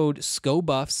 code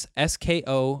SCOBUFFS,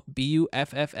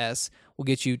 SKOBUFFS, will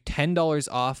get you $10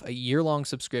 off a year-long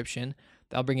subscription.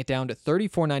 That'll bring it down to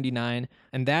 $34.99,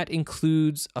 and that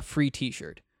includes a free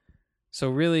t-shirt. So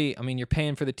really, I mean, you're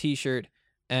paying for the t-shirt,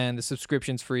 and the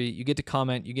subscription's free. You get to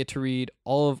comment. You get to read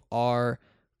all of our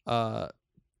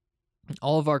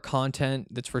content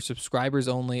that's for subscribers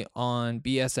only on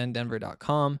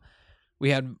bsndenver.com. We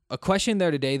had a question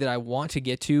there today that I want to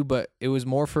get to, but it was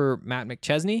more for Matt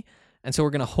McChesney, and so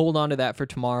we're going to hold on to that for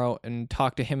tomorrow and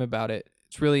talk to him about it.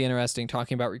 It's really interesting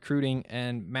talking about recruiting,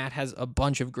 and Matt has a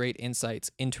bunch of great insights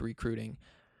into recruiting.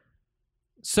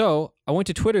 So I went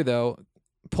to Twitter, though,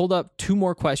 pulled up 2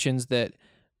 more questions that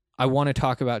I want to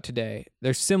talk about today.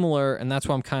 They're similar, and that's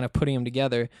why I'm kind of putting them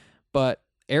together. But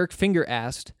Eric Finger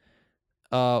asked,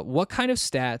 what kind of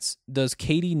stats does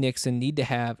KD Nixon need to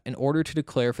have in order to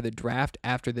declare for the draft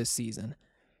after this season?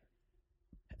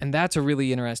 And that's a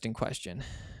really interesting question.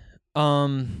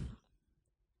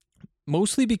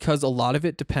 Mostly because a lot of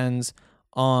it depends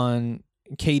on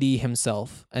KD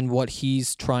himself and what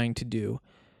he's trying to do.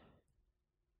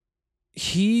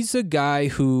 He's a guy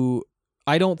who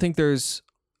I don't think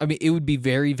it would be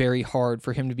very, very hard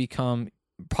for him to become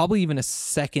probably even a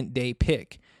second-day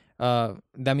pick.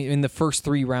 In the first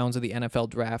 3 rounds of the NFL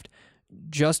draft,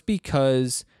 just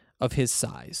because of his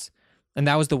size. And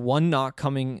that was the one knock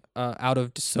coming out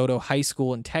of DeSoto High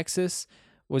School in Texas,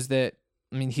 was that,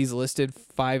 he's listed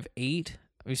 5'8".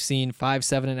 We've seen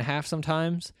 5'7.5"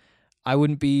 sometimes. I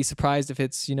wouldn't be surprised if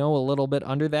it's, a little bit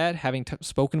under that, having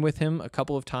spoken with him a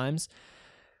couple of times.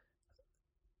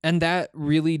 And that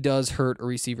really does hurt a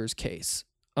receiver's case.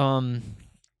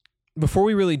 Before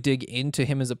we really dig into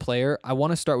him as a player, I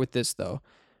want to start with this, though.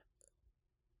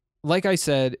 Like I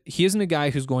said, he isn't a guy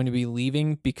who's going to be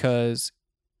leaving because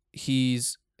he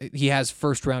has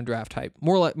first-round draft hype.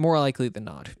 More likely than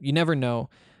not. You never know,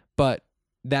 but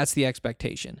that's the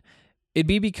expectation. It'd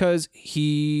be because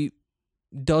he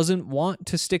doesn't want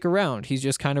to stick around. He's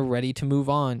just kind of ready to move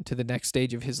on to the next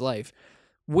stage of his life,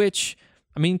 which,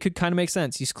 could kind of make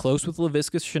sense. He's close with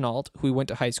Laviska Shenault, who he went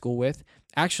to high school with.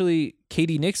 Actually,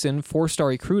 KD Nixon, 4-star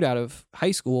recruit out of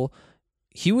high school,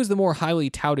 he was the more highly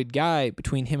touted guy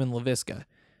between him and Laviska.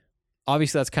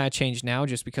 Obviously, that's kind of changed now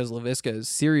just because Laviska is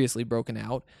seriously broken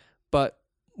out, but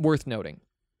worth noting.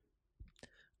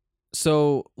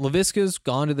 So Laviska's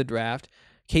gone to the draft.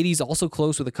 KD's also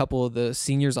close with a couple of the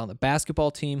seniors on the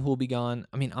basketball team who will be gone.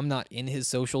 I'm not in his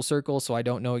social circle, so I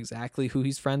don't know exactly who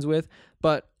he's friends with,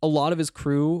 but a lot of his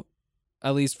crew,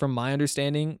 at least from my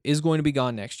understanding, is going to be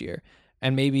gone next year.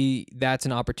 And maybe that's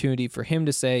an opportunity for him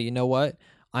to say, you know what,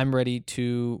 I'm ready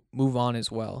to move on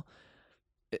as well.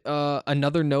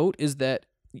 Another note is that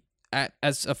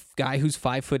as a guy who's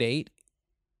 5'8",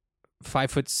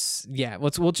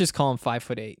 we'll just call him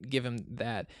 5'8", give him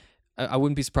that. I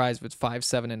wouldn't be surprised if it's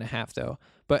 5'7.5" though.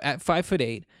 But at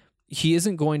 5'8", he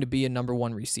isn't going to be a number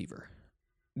 1 receiver.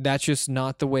 That's just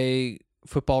not the way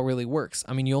football really works.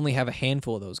 You only have a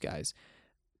handful of those guys.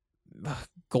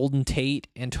 Golden Tate,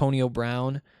 Antonio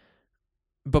Brown,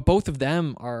 but both of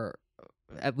them are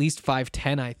at least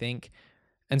 5'10", I think.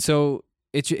 And so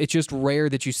it's just rare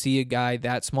that you see a guy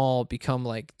that small become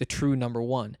like the true number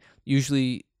 1.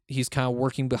 Usually he's kind of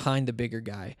working behind the bigger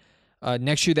guy.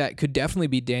 Next year, that could definitely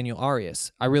be Daniel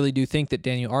Arias. I really do think that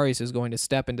Daniel Arias is going to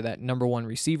step into that number 1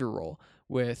 receiver role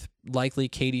with likely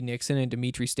KD Nixon and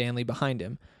Dimitri Stanley behind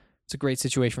him. It's a great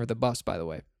situation for the Buffs, by the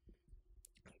way.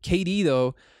 KD,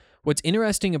 though, what's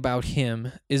interesting about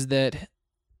him is that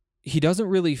he doesn't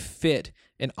really fit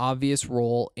an obvious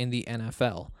role in the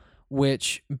NFL,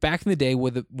 which back in the day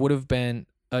would have been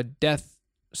a death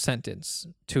sentence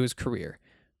to his career.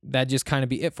 That'd just kind of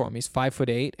be it for him. He's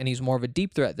 5'8", and he's more of a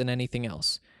deep threat than anything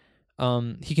else.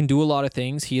 He can do a lot of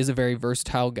things. He is a very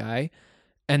versatile guy.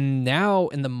 And now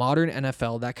in the modern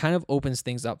NFL, that kind of opens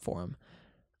things up for him.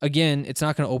 Again, it's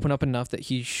not going to open up enough that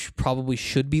he probably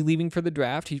should be leaving for the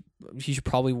draft. He should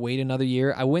probably wait another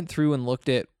year. I went through and looked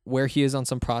at where he is on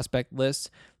some prospect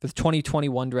lists. The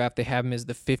 2021 draft, they have him as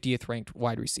the 50th ranked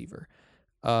wide receiver.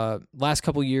 Last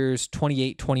couple years,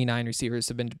 28, 29 receivers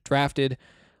have been drafted.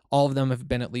 All of them have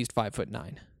been at least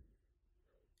 5'9".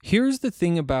 Here's the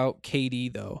thing about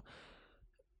KD, though.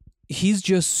 He's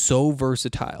just so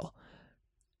versatile.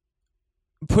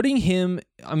 Putting him,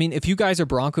 if you guys are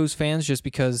Broncos fans, just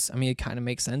because, it kind of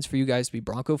makes sense for you guys to be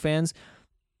Bronco fans,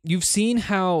 you've seen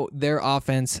how their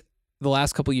offense the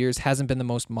last couple of years hasn't been the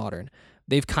most modern.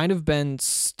 They've kind of been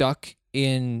stuck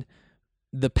in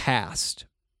the past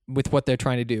with what they're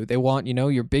trying to do. They want,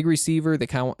 your big receiver. They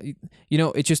kind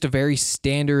of, it's just a very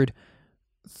standard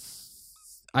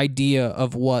idea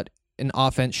of what an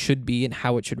offense should be and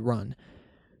how it should run.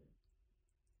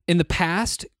 In the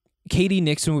past, KD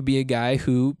Nixon would be a guy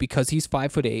who, because he's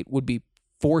 5'8", would be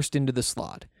forced into the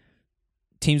slot.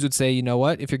 Teams would say, you know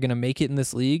what, if you're going to make it in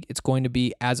this league, it's going to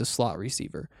be as a slot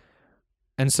receiver.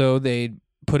 And so they'd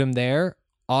put him there.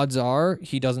 Odds are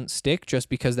he doesn't stick just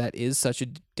because that is such a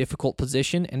difficult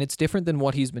position, and it's different than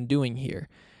what he's been doing here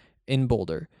in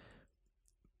Boulder.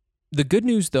 The good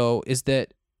news, though, is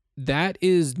that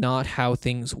is not how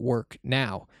things work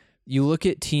now. You look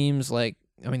at teams like,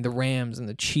 the Rams and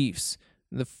the Chiefs,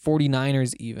 the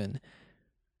 49ers even,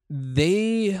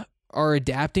 they are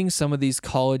adapting some of these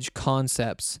college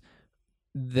concepts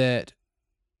that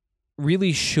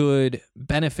really should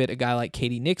benefit a guy like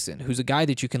KD Nixon, who's a guy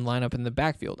that you can line up in the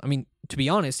backfield. To be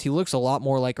honest, he looks a lot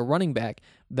more like a running back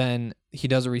than he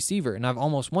does a receiver. And I've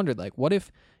almost wondered, what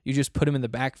if you just put him in the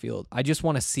backfield? I just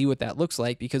want to see what that looks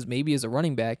like, because maybe as a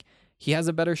running back, he has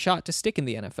a better shot to stick in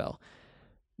the NFL.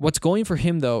 What's going for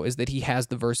him, though, is that he has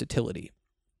the versatility.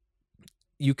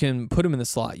 You can put him in the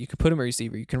slot. You can put him a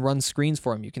receiver. You can run screens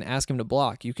for him. You can ask him to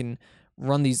block. You can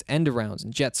run these end arounds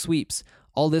and jet sweeps,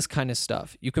 all this kind of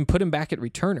stuff. You can put him back at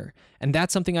returner. And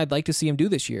that's something I'd like to see him do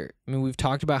this year. We've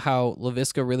talked about how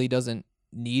Laviska really doesn't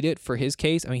need it for his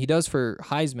case. He does for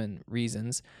Heisman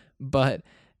reasons. But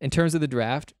in terms of the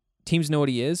draft, teams know what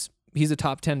he is. He's a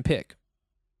top 10 pick.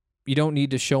 You don't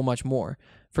need to show much more.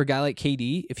 For a guy like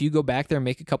KD, if you go back there and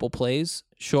make a couple plays,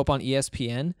 show up on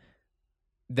ESPN,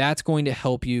 that's going to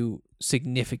help you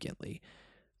significantly.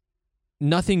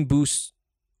 Nothing boosts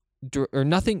or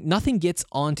nothing gets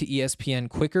onto ESPN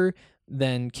quicker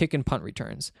than kick and punt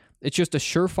returns. It's just a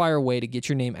surefire way to get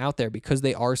your name out there because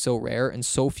they are so rare and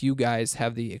so few guys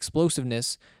have the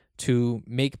explosiveness to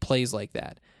make plays like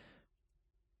that.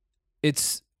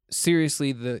 It's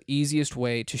seriously the easiest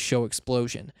way to show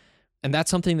explosion. And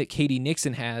that's something that KD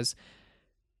Nixon has.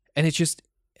 And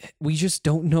we just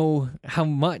don't know how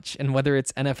much and whether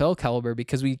it's NFL caliber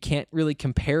because we can't really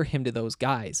compare him to those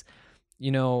guys.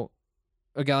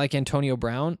 A guy like Antonio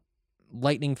Brown,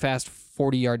 lightning fast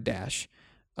 40-yard dash.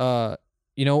 A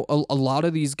lot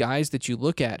of these guys that you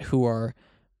look at who are,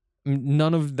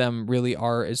 none of them really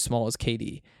are as small as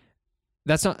KD.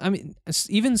 That's not,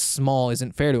 even small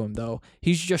isn't fair to him, though.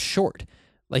 He's just short.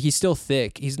 He's still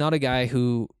thick. He's not a guy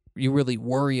who you really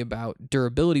worry about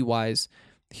durability-wise.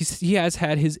 He has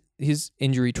had his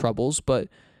injury troubles, but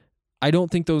I don't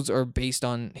think those are based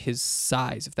on his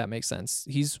size, if that makes sense.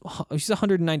 He's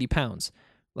 190 pounds.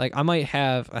 I might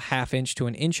have a half inch to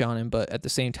an inch on him, but at the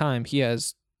same time, he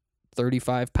has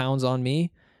 35 pounds on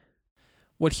me.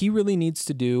 What he really needs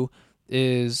to do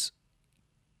is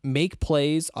make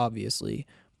plays, obviously,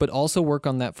 but also work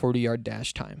on that 40-yard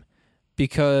dash time.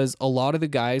 Because a lot of the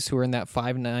guys who are in that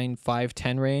 5'9",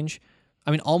 5'10" range,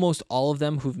 almost all of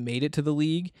them who've made it to the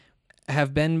league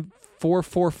have been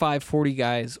 4.45 40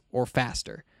 guys or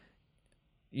faster.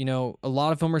 A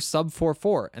lot of them are sub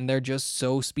 4.4, and they're just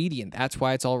so speedy, and that's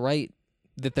why it's all right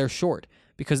that they're short,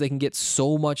 because they can get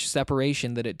so much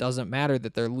separation that it doesn't matter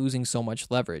that they're losing so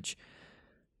much leverage.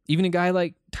 Even a guy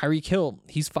like Tyreek Hill,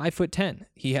 he's 5'10".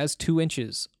 He has 2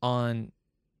 inches on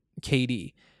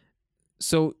KD.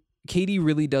 So KD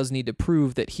really does need to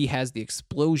prove that he has the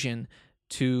explosion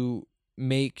to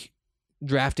make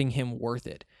drafting him worth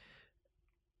it.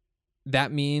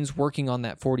 That means working on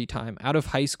that 40 time. Out of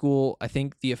high school, I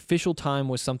think the official time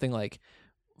was something like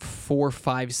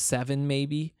 4.57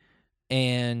 maybe,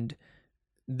 and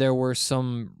there were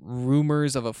some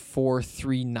rumors of a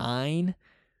 4.39.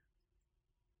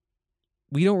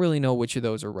 We don't really know which of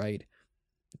those are right.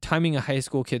 Timing a high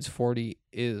school kid's 40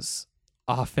 is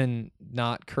often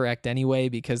not correct anyway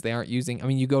because they aren't using,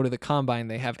 you go to the combine,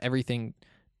 they have everything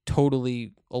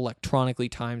totally electronically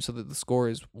timed so that the score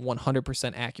is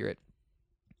 100% accurate.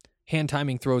 Hand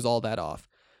timing throws all that off,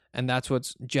 and that's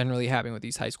what's generally happening with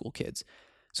these high school kids.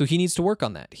 So he needs to work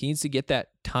on that. He needs to get that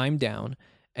time down,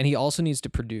 and he also needs to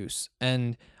produce.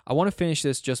 And I want to finish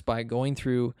this just by going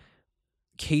through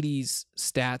KD's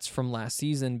stats from last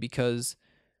season because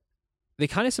they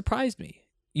kind of surprised me.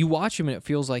 You watch him and it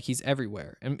feels like he's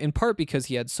everywhere, and in part because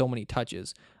he had so many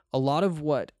touches. A lot of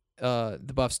what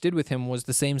the Buffs did with him was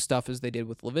the same stuff as they did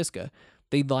with Laviska.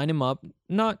 They'd line him up,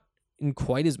 not in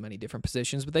quite as many different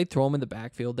positions, but they'd throw him in the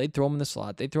backfield, they'd throw him in the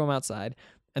slot, they'd throw him outside,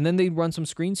 and then they'd run some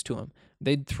screens to him.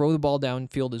 They'd throw the ball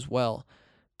downfield as well.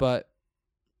 But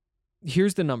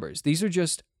here's the numbers. These are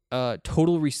just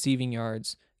total receiving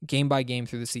yards game by game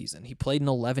through the season. He played in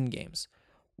 11 games.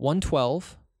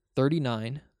 112,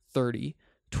 39, 30,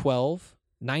 12,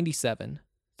 97,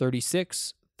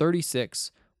 36,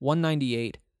 36,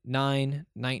 198, 9,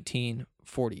 19,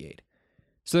 48.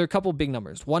 So there are a couple big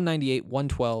numbers. 198,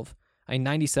 112.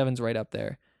 97's right up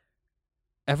there.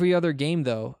 Every other game,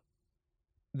 though,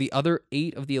 the other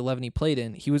 8 of the 11 he played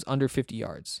in, he was under 50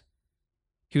 yards.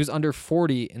 He was under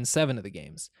 40 in 7 of the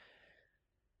games.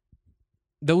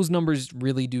 Those numbers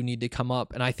really do need to come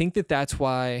up, and I think that's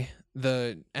why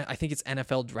I think it's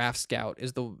NFL Draft Scout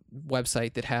is the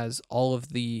website that has all of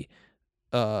the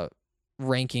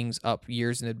rankings up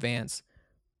years in advance.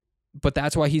 But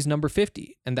that's why he's number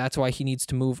 50, and that's why he needs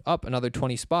to move up another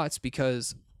 20 spots,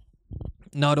 because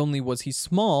not only was he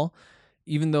small,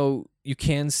 even though you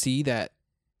can see that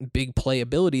big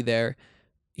playability there,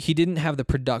 he didn't have the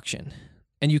production.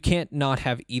 And you can't not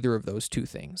have either of those two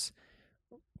things.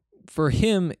 For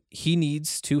him, he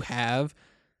needs to have,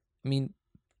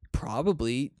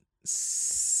 probably,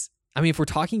 if we're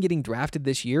talking getting drafted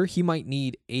this year, he might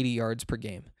need 80 yards per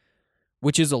game,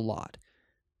 which is a lot.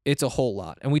 It's a whole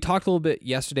lot. And we talked a little bit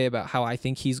yesterday about how I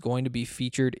think he's going to be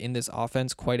featured in this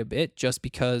offense quite a bit, just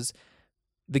because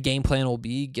the game plan will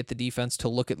be get the defense to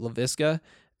look at Laviska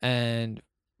and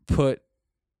put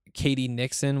KD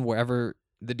Nixon wherever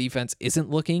the defense isn't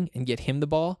looking and get him the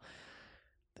ball.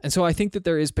 And so I think that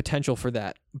there is potential for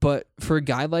that. But for a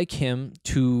guy like him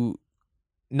to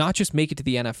not just make it to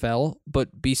the NFL,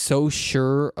 but be so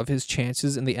sure of his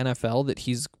chances in the NFL that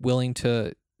he's willing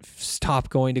to stop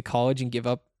going to college and give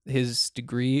up his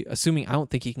degree, assuming I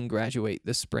don't think he can graduate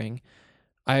this spring.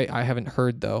 I haven't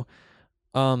heard, though.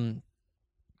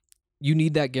 You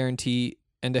need that guarantee,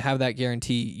 and to have that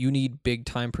guarantee, you need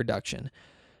big-time production.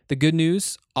 The good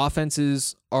news,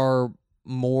 offenses are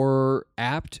more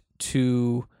apt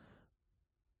to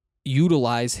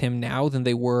utilize him now than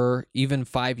they were even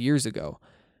 5 years ago.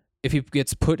 If he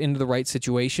gets put into the right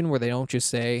situation where they don't just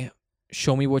say,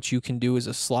 show me what you can do as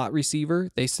a slot receiver,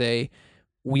 they say,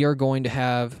 we are going to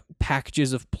have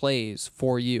packages of plays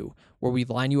for you where we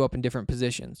line you up in different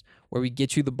positions, where we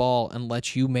get you the ball and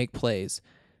let you make plays,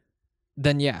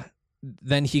 then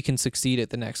he can succeed at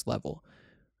the next level.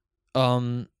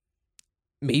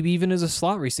 Maybe even as a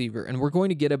slot receiver, and we're going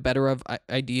to get a better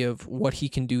idea of what he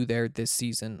can do there this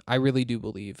season. I really do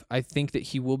believe. I think that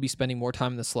he will be spending more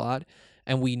time in the slot,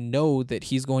 and we know that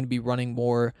he's going to be running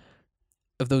more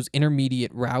of those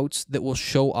intermediate routes that will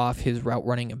show off his route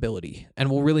running ability,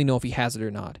 and we'll really know if he has it or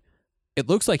not. It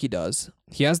looks like he does.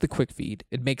 He has the quick feed.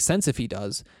 It makes sense if he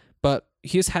does, but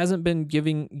he just hasn't been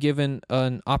given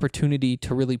an opportunity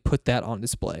to really put that on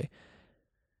display.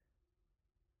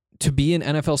 To be an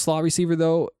NFL slot receiver,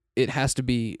 though, it has to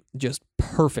be just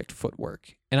perfect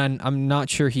footwork, and I'm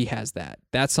not sure he has that.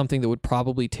 That's something that would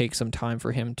probably take some time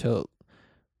for him to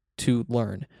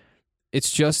learn.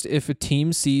 It's just if a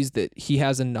team sees that he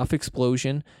has enough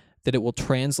explosion that it will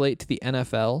translate to the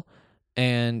NFL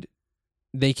and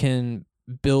they can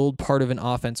build part of an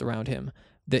offense around him,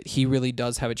 that he really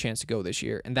does have a chance to go this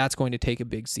year, and that's going to take a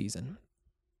big season.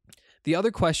 The other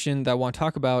question that I want to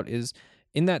talk about is,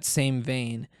 in that same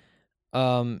vein,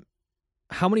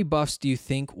 how many Buffs do you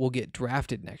think will get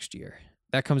drafted next year?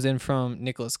 That comes in from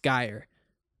Nicholas Geyer.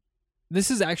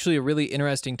 This is actually a really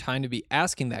interesting time to be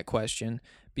asking that question,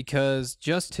 because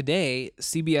just today,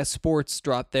 CBS Sports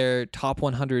dropped their top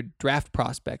 100 draft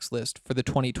prospects list for the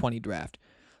 2020 draft.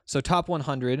 So top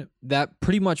 100, that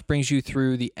pretty much brings you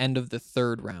through the end of the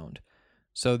third round.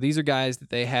 So these are guys that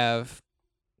they have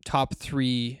top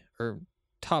three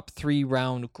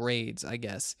round grades, I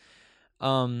guess.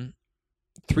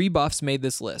 3 Buffs made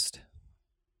this list.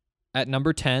 At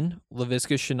number 10,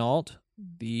 Laviska Shenault,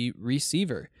 the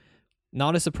receiver.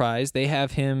 Not a surprise. They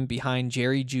have him behind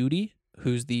Jerry Jeudy,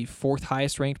 who's the 4th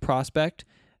highest ranked prospect.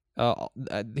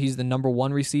 He's the number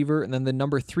 1 receiver. And then the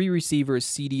number 3 receiver is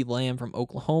CeeDee Lamb from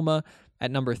Oklahoma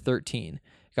at number 13.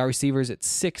 Got receivers at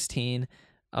 16,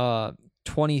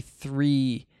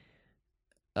 23,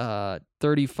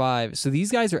 35. So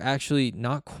these guys are actually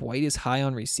not quite as high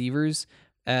on receivers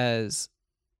as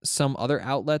some other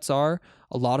outlets are.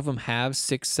 A lot of them have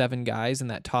 6-7 guys in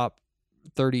that top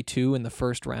 32 in the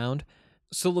first round.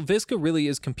 So Laviska really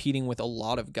is competing with a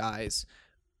lot of guys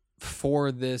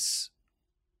for this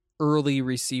early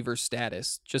receiver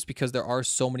status, just because there are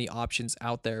so many options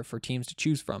out there for teams to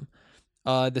choose from.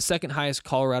 The second highest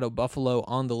Colorado Buffalo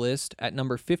on the list at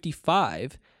number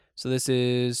 55. So this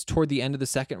is toward the end of the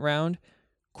second round.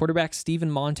 Quarterback Steven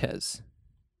Montez.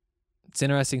 It's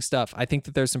interesting stuff. I think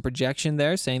that there's some projection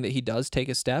there saying that he does take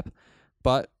a step,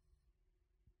 but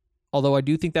although I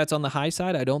do think that's on the high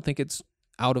side, I don't think it's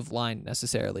out of line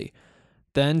necessarily.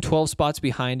 Then 12 spots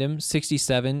behind him,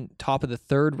 67, top of the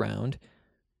third round,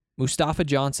 Mustafa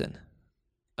Johnson,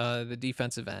 the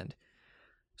defensive end.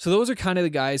 So those are kind of the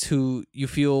guys who you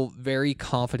feel very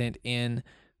confident in,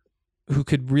 who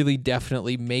could really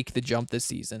definitely make the jump this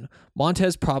season.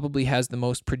 Montez probably has the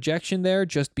most projection there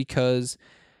just because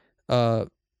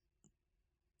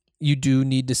you do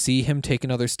need to see him take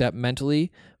another step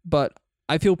mentally, but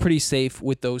I feel pretty safe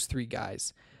with those three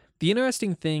guys. The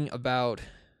interesting thing about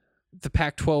the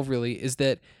Pac-12 really is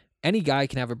that any guy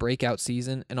can have a breakout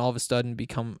season and all of a sudden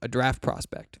become a draft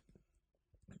prospect.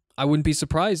 I wouldn't be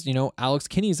surprised, Alex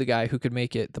Kinney's a guy who could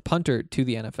make it, the punter, to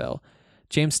the NFL.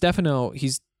 James Stefano,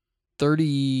 he's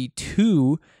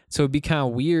 32, so it'd be kind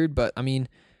of weird, but I mean,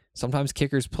 sometimes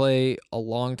kickers play a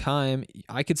long time.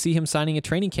 I could see him signing a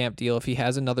training camp deal if he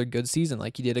has another good season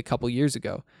like he did a couple years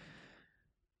ago.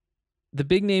 The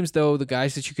big names, though, the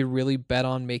guys that you could really bet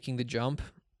on making the jump,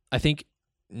 I think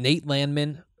Nate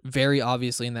Landman, very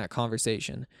obviously in that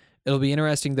conversation. It'll be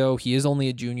interesting, though. He is only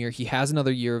a junior. He has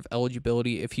another year of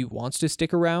eligibility if he wants to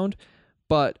stick around.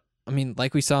 But, I mean,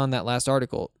 like we saw in that last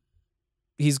article,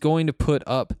 he's going to put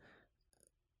up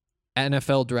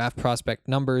NFL draft prospect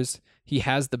numbers. He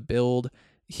has the build.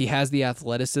 He has the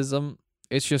athleticism.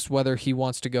 It's just whether he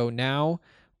wants to go now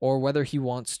or whether he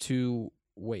wants to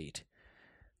wait.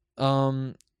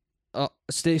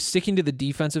 Sticking to the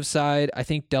defensive side, I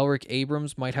think Delrick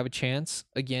Abrams might have a chance.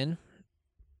 Again,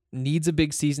 needs a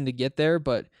big season to get there,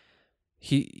 but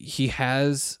he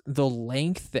has the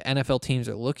length the NFL teams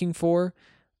are looking for.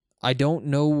 I don't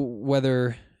know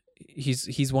whether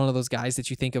he's one of those guys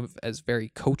that you think of as very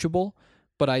coachable,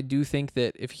 but I do think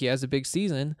that if he has a big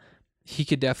season, he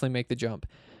could definitely make the jump.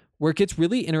 Where it gets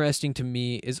really interesting to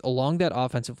me is along that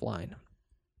offensive line.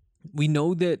 We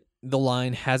know that the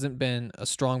line hasn't been a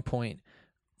strong point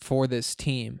for this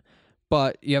team,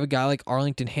 but you have a guy like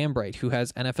Arlington Hambright who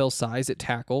has NFL size at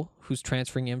tackle, who's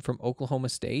transferring in from Oklahoma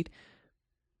State.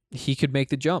 He could make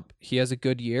the jump. He has a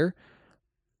good year.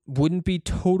 Wouldn't be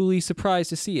totally surprised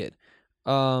to see it.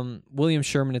 William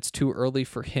Sherman, it's too early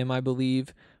for him, I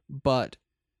believe, but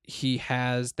he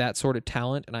has that sort of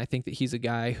talent, and I think that he's a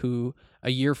guy who a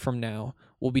year from now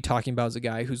we'll be talking about as a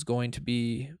guy who's going to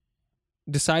be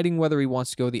deciding whether he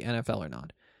wants to go to the NFL or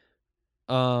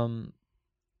not.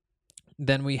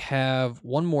 Then we have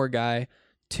one more guy,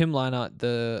 Tim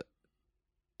Lynott,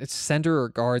 it's center or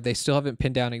guard. They still haven't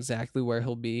pinned down exactly where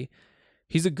he'll be.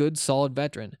 He's a good, solid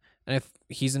veteran. And if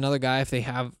he's another guy, if they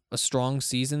have a strong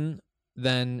season,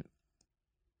 then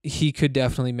he could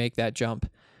definitely make that jump.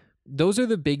 Those are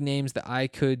the big names that I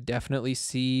could definitely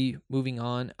see moving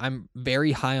on. I'm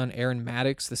very high on Aaron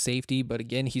Maddox, the safety, but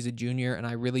again, he's a junior, and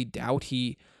I really doubt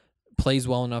he plays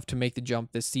well enough to make the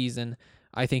jump this season.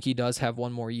 I think he does have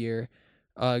one more year.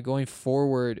 Going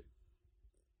forward,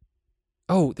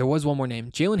 there was one more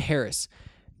name, Jalen Harris.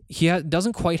 He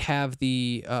doesn't quite have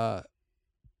the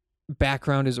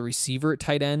background as a receiver at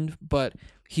tight end, but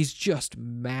he's just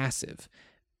massive,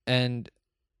 and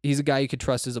he's a guy you could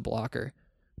trust as a blocker.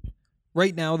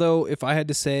 Right now, though, if I had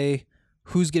to say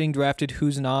who's getting drafted,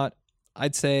 who's not,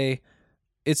 I'd say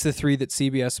it's the three that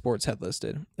CBS Sports had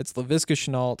listed. It's Laviska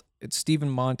Shenault, it's Steven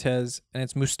Montez, and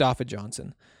it's Mustafa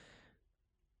Johnson.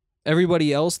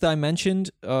 Everybody else that I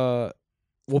mentioned will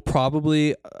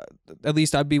probably, at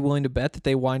least I'd be willing to bet that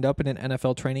they wind up in an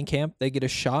NFL training camp. They get a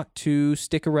shot to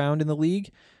stick around in the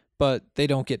league, but they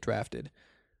don't get drafted.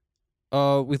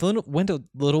 We went a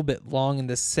little bit long in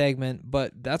this segment,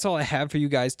 but that's all I have for you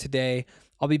guys today.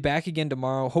 I'll be back again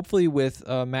tomorrow, hopefully with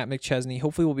Matt McChesney.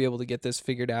 Hopefully we'll be able to get this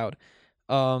figured out.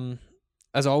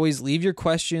 As always, leave your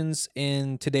questions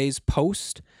in today's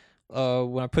post.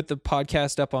 When I put the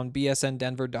podcast up on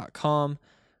bsndenver.com,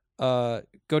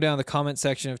 go down the comment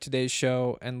section of today's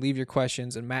show and leave your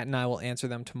questions, and Matt and I will answer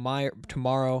them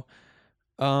tomorrow.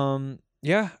 I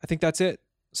think that's it.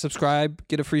 Subscribe,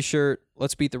 get a free shirt.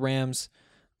 Let's beat the Rams.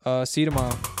 See you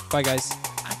tomorrow. Bye, guys.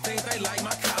 I think they like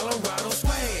my Colorado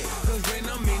swag, 'cause when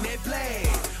I'm in that flag,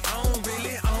 I don't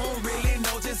really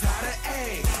know just how to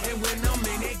act. And when I'm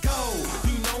in that goal,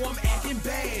 you know I'm acting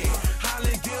bad.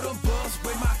 Holly get a bus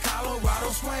with my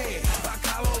Colorado swag. My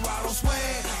Colorado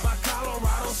swag, my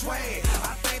Colorado swag.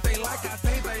 I think they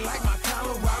like my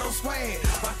Colorado swag.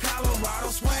 My Colorado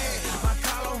swag, my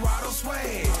Colorado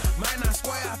swag. Might not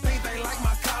square, I think they like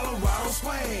my Colorado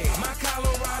swag. My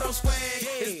Colorado swag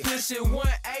is pushing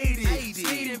 180.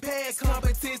 Speed and pad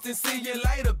competition, see you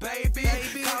later, baby.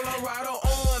 Colorado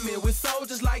Army with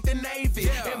soldiers like the Navy.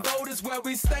 And boat is where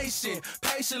we station,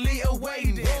 patiently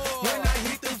awaiting. When I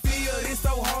hit the field, it's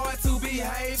so hard to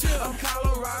behave. I'm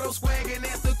Colorado swagging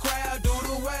as the crowd do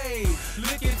the wave.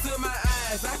 Look into my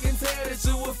eyes,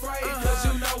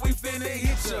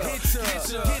 hit ya.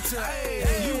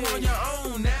 Hey, you on your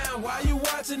own now, why you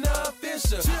watching the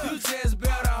official? You just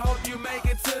better hope you make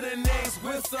it to the next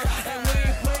whistle. And we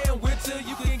ain't playing with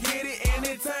you can get it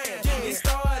anytime. It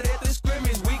started at the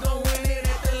scrimmage, we gon' win it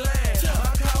at the line.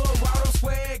 My Colorado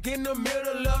swag in the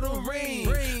middle of the ring.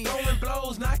 Throwing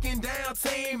blows, knocking down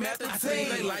team after team. I think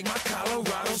they like my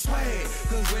Colorado swag,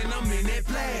 cause when I'm in that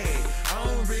play, I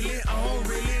don't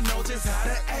really know just how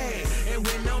to act. And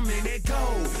when I'm in that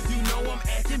goal, you know I'm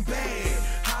acting bad.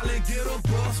 Holla, get a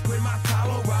bus with my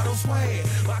Colorado swag.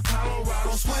 My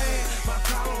Colorado swag, my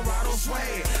Colorado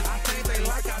swag. I think they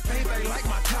like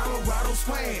my Colorado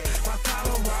swag. My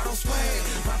Colorado swag,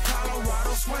 my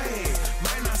Colorado swag.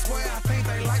 Man, I swear I think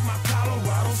they like my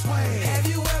Colorado swag. Have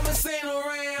you ever seen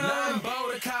around? Nah, I'm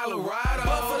Boulder, Colorado.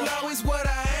 Buffalo is what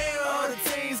I am. All the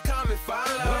teams come and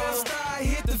follow. When I start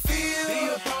hit the field,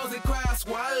 the opposing crowd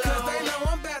swallow. Cause they know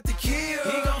I'm about to kill.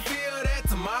 He gon' feel that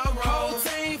tomorrow. Whole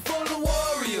team full of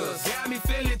warriors. Got me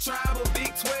feeling tribal.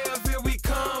 Big 12, here we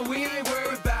come. We ain't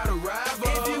worried about a rival.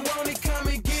 If you want it, come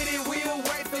and get it. We'll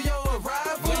wait for your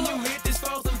arrival. When you hit this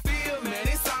frozen field, man,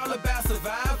 it's all about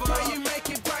survival. Pray you make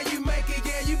it,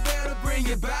 yeah, you better bring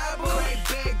your Bible. Crack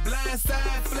back, blind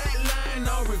side, flat line,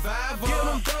 no revival.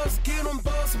 Get them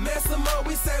bucks, mess them up,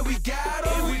 we say we got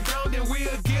them. If we don't, then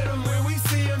we'll get them. When we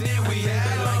see them, then we have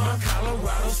them. Like my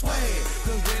Colorado swag,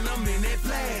 cause when I'm in that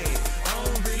play, I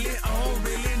don't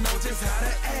really know just how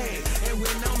to act. And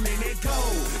when I'm in that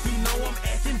goal, you know I'm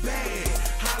acting bad.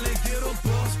 Holla, get a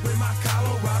bus with my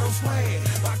Colorado swag.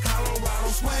 My Colorado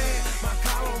swag, my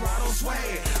Colorado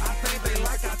swag. I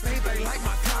think they like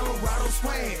my Colorado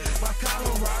swag. My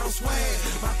Colorado swag,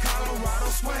 my Colorado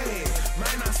swag.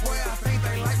 Man, I swear I think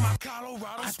they like my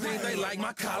Colorado swag. I think they like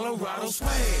my Colorado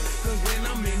swag. Cause when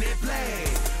I'm in that play,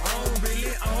 I don't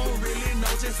really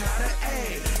know just how to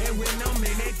act. And when I'm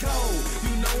in that goal,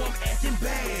 you know I'm acting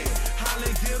bad. Holla,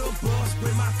 get a bus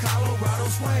with my Colorado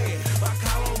swag. My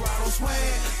Colorado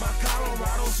swag, my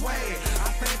Colorado swag.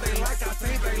 I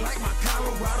think they like my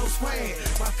Colorado swag.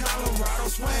 My Colorado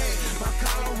swag, my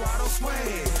Colorado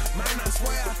swag. Man, I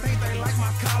swear I think they like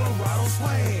my Colorado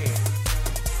swag.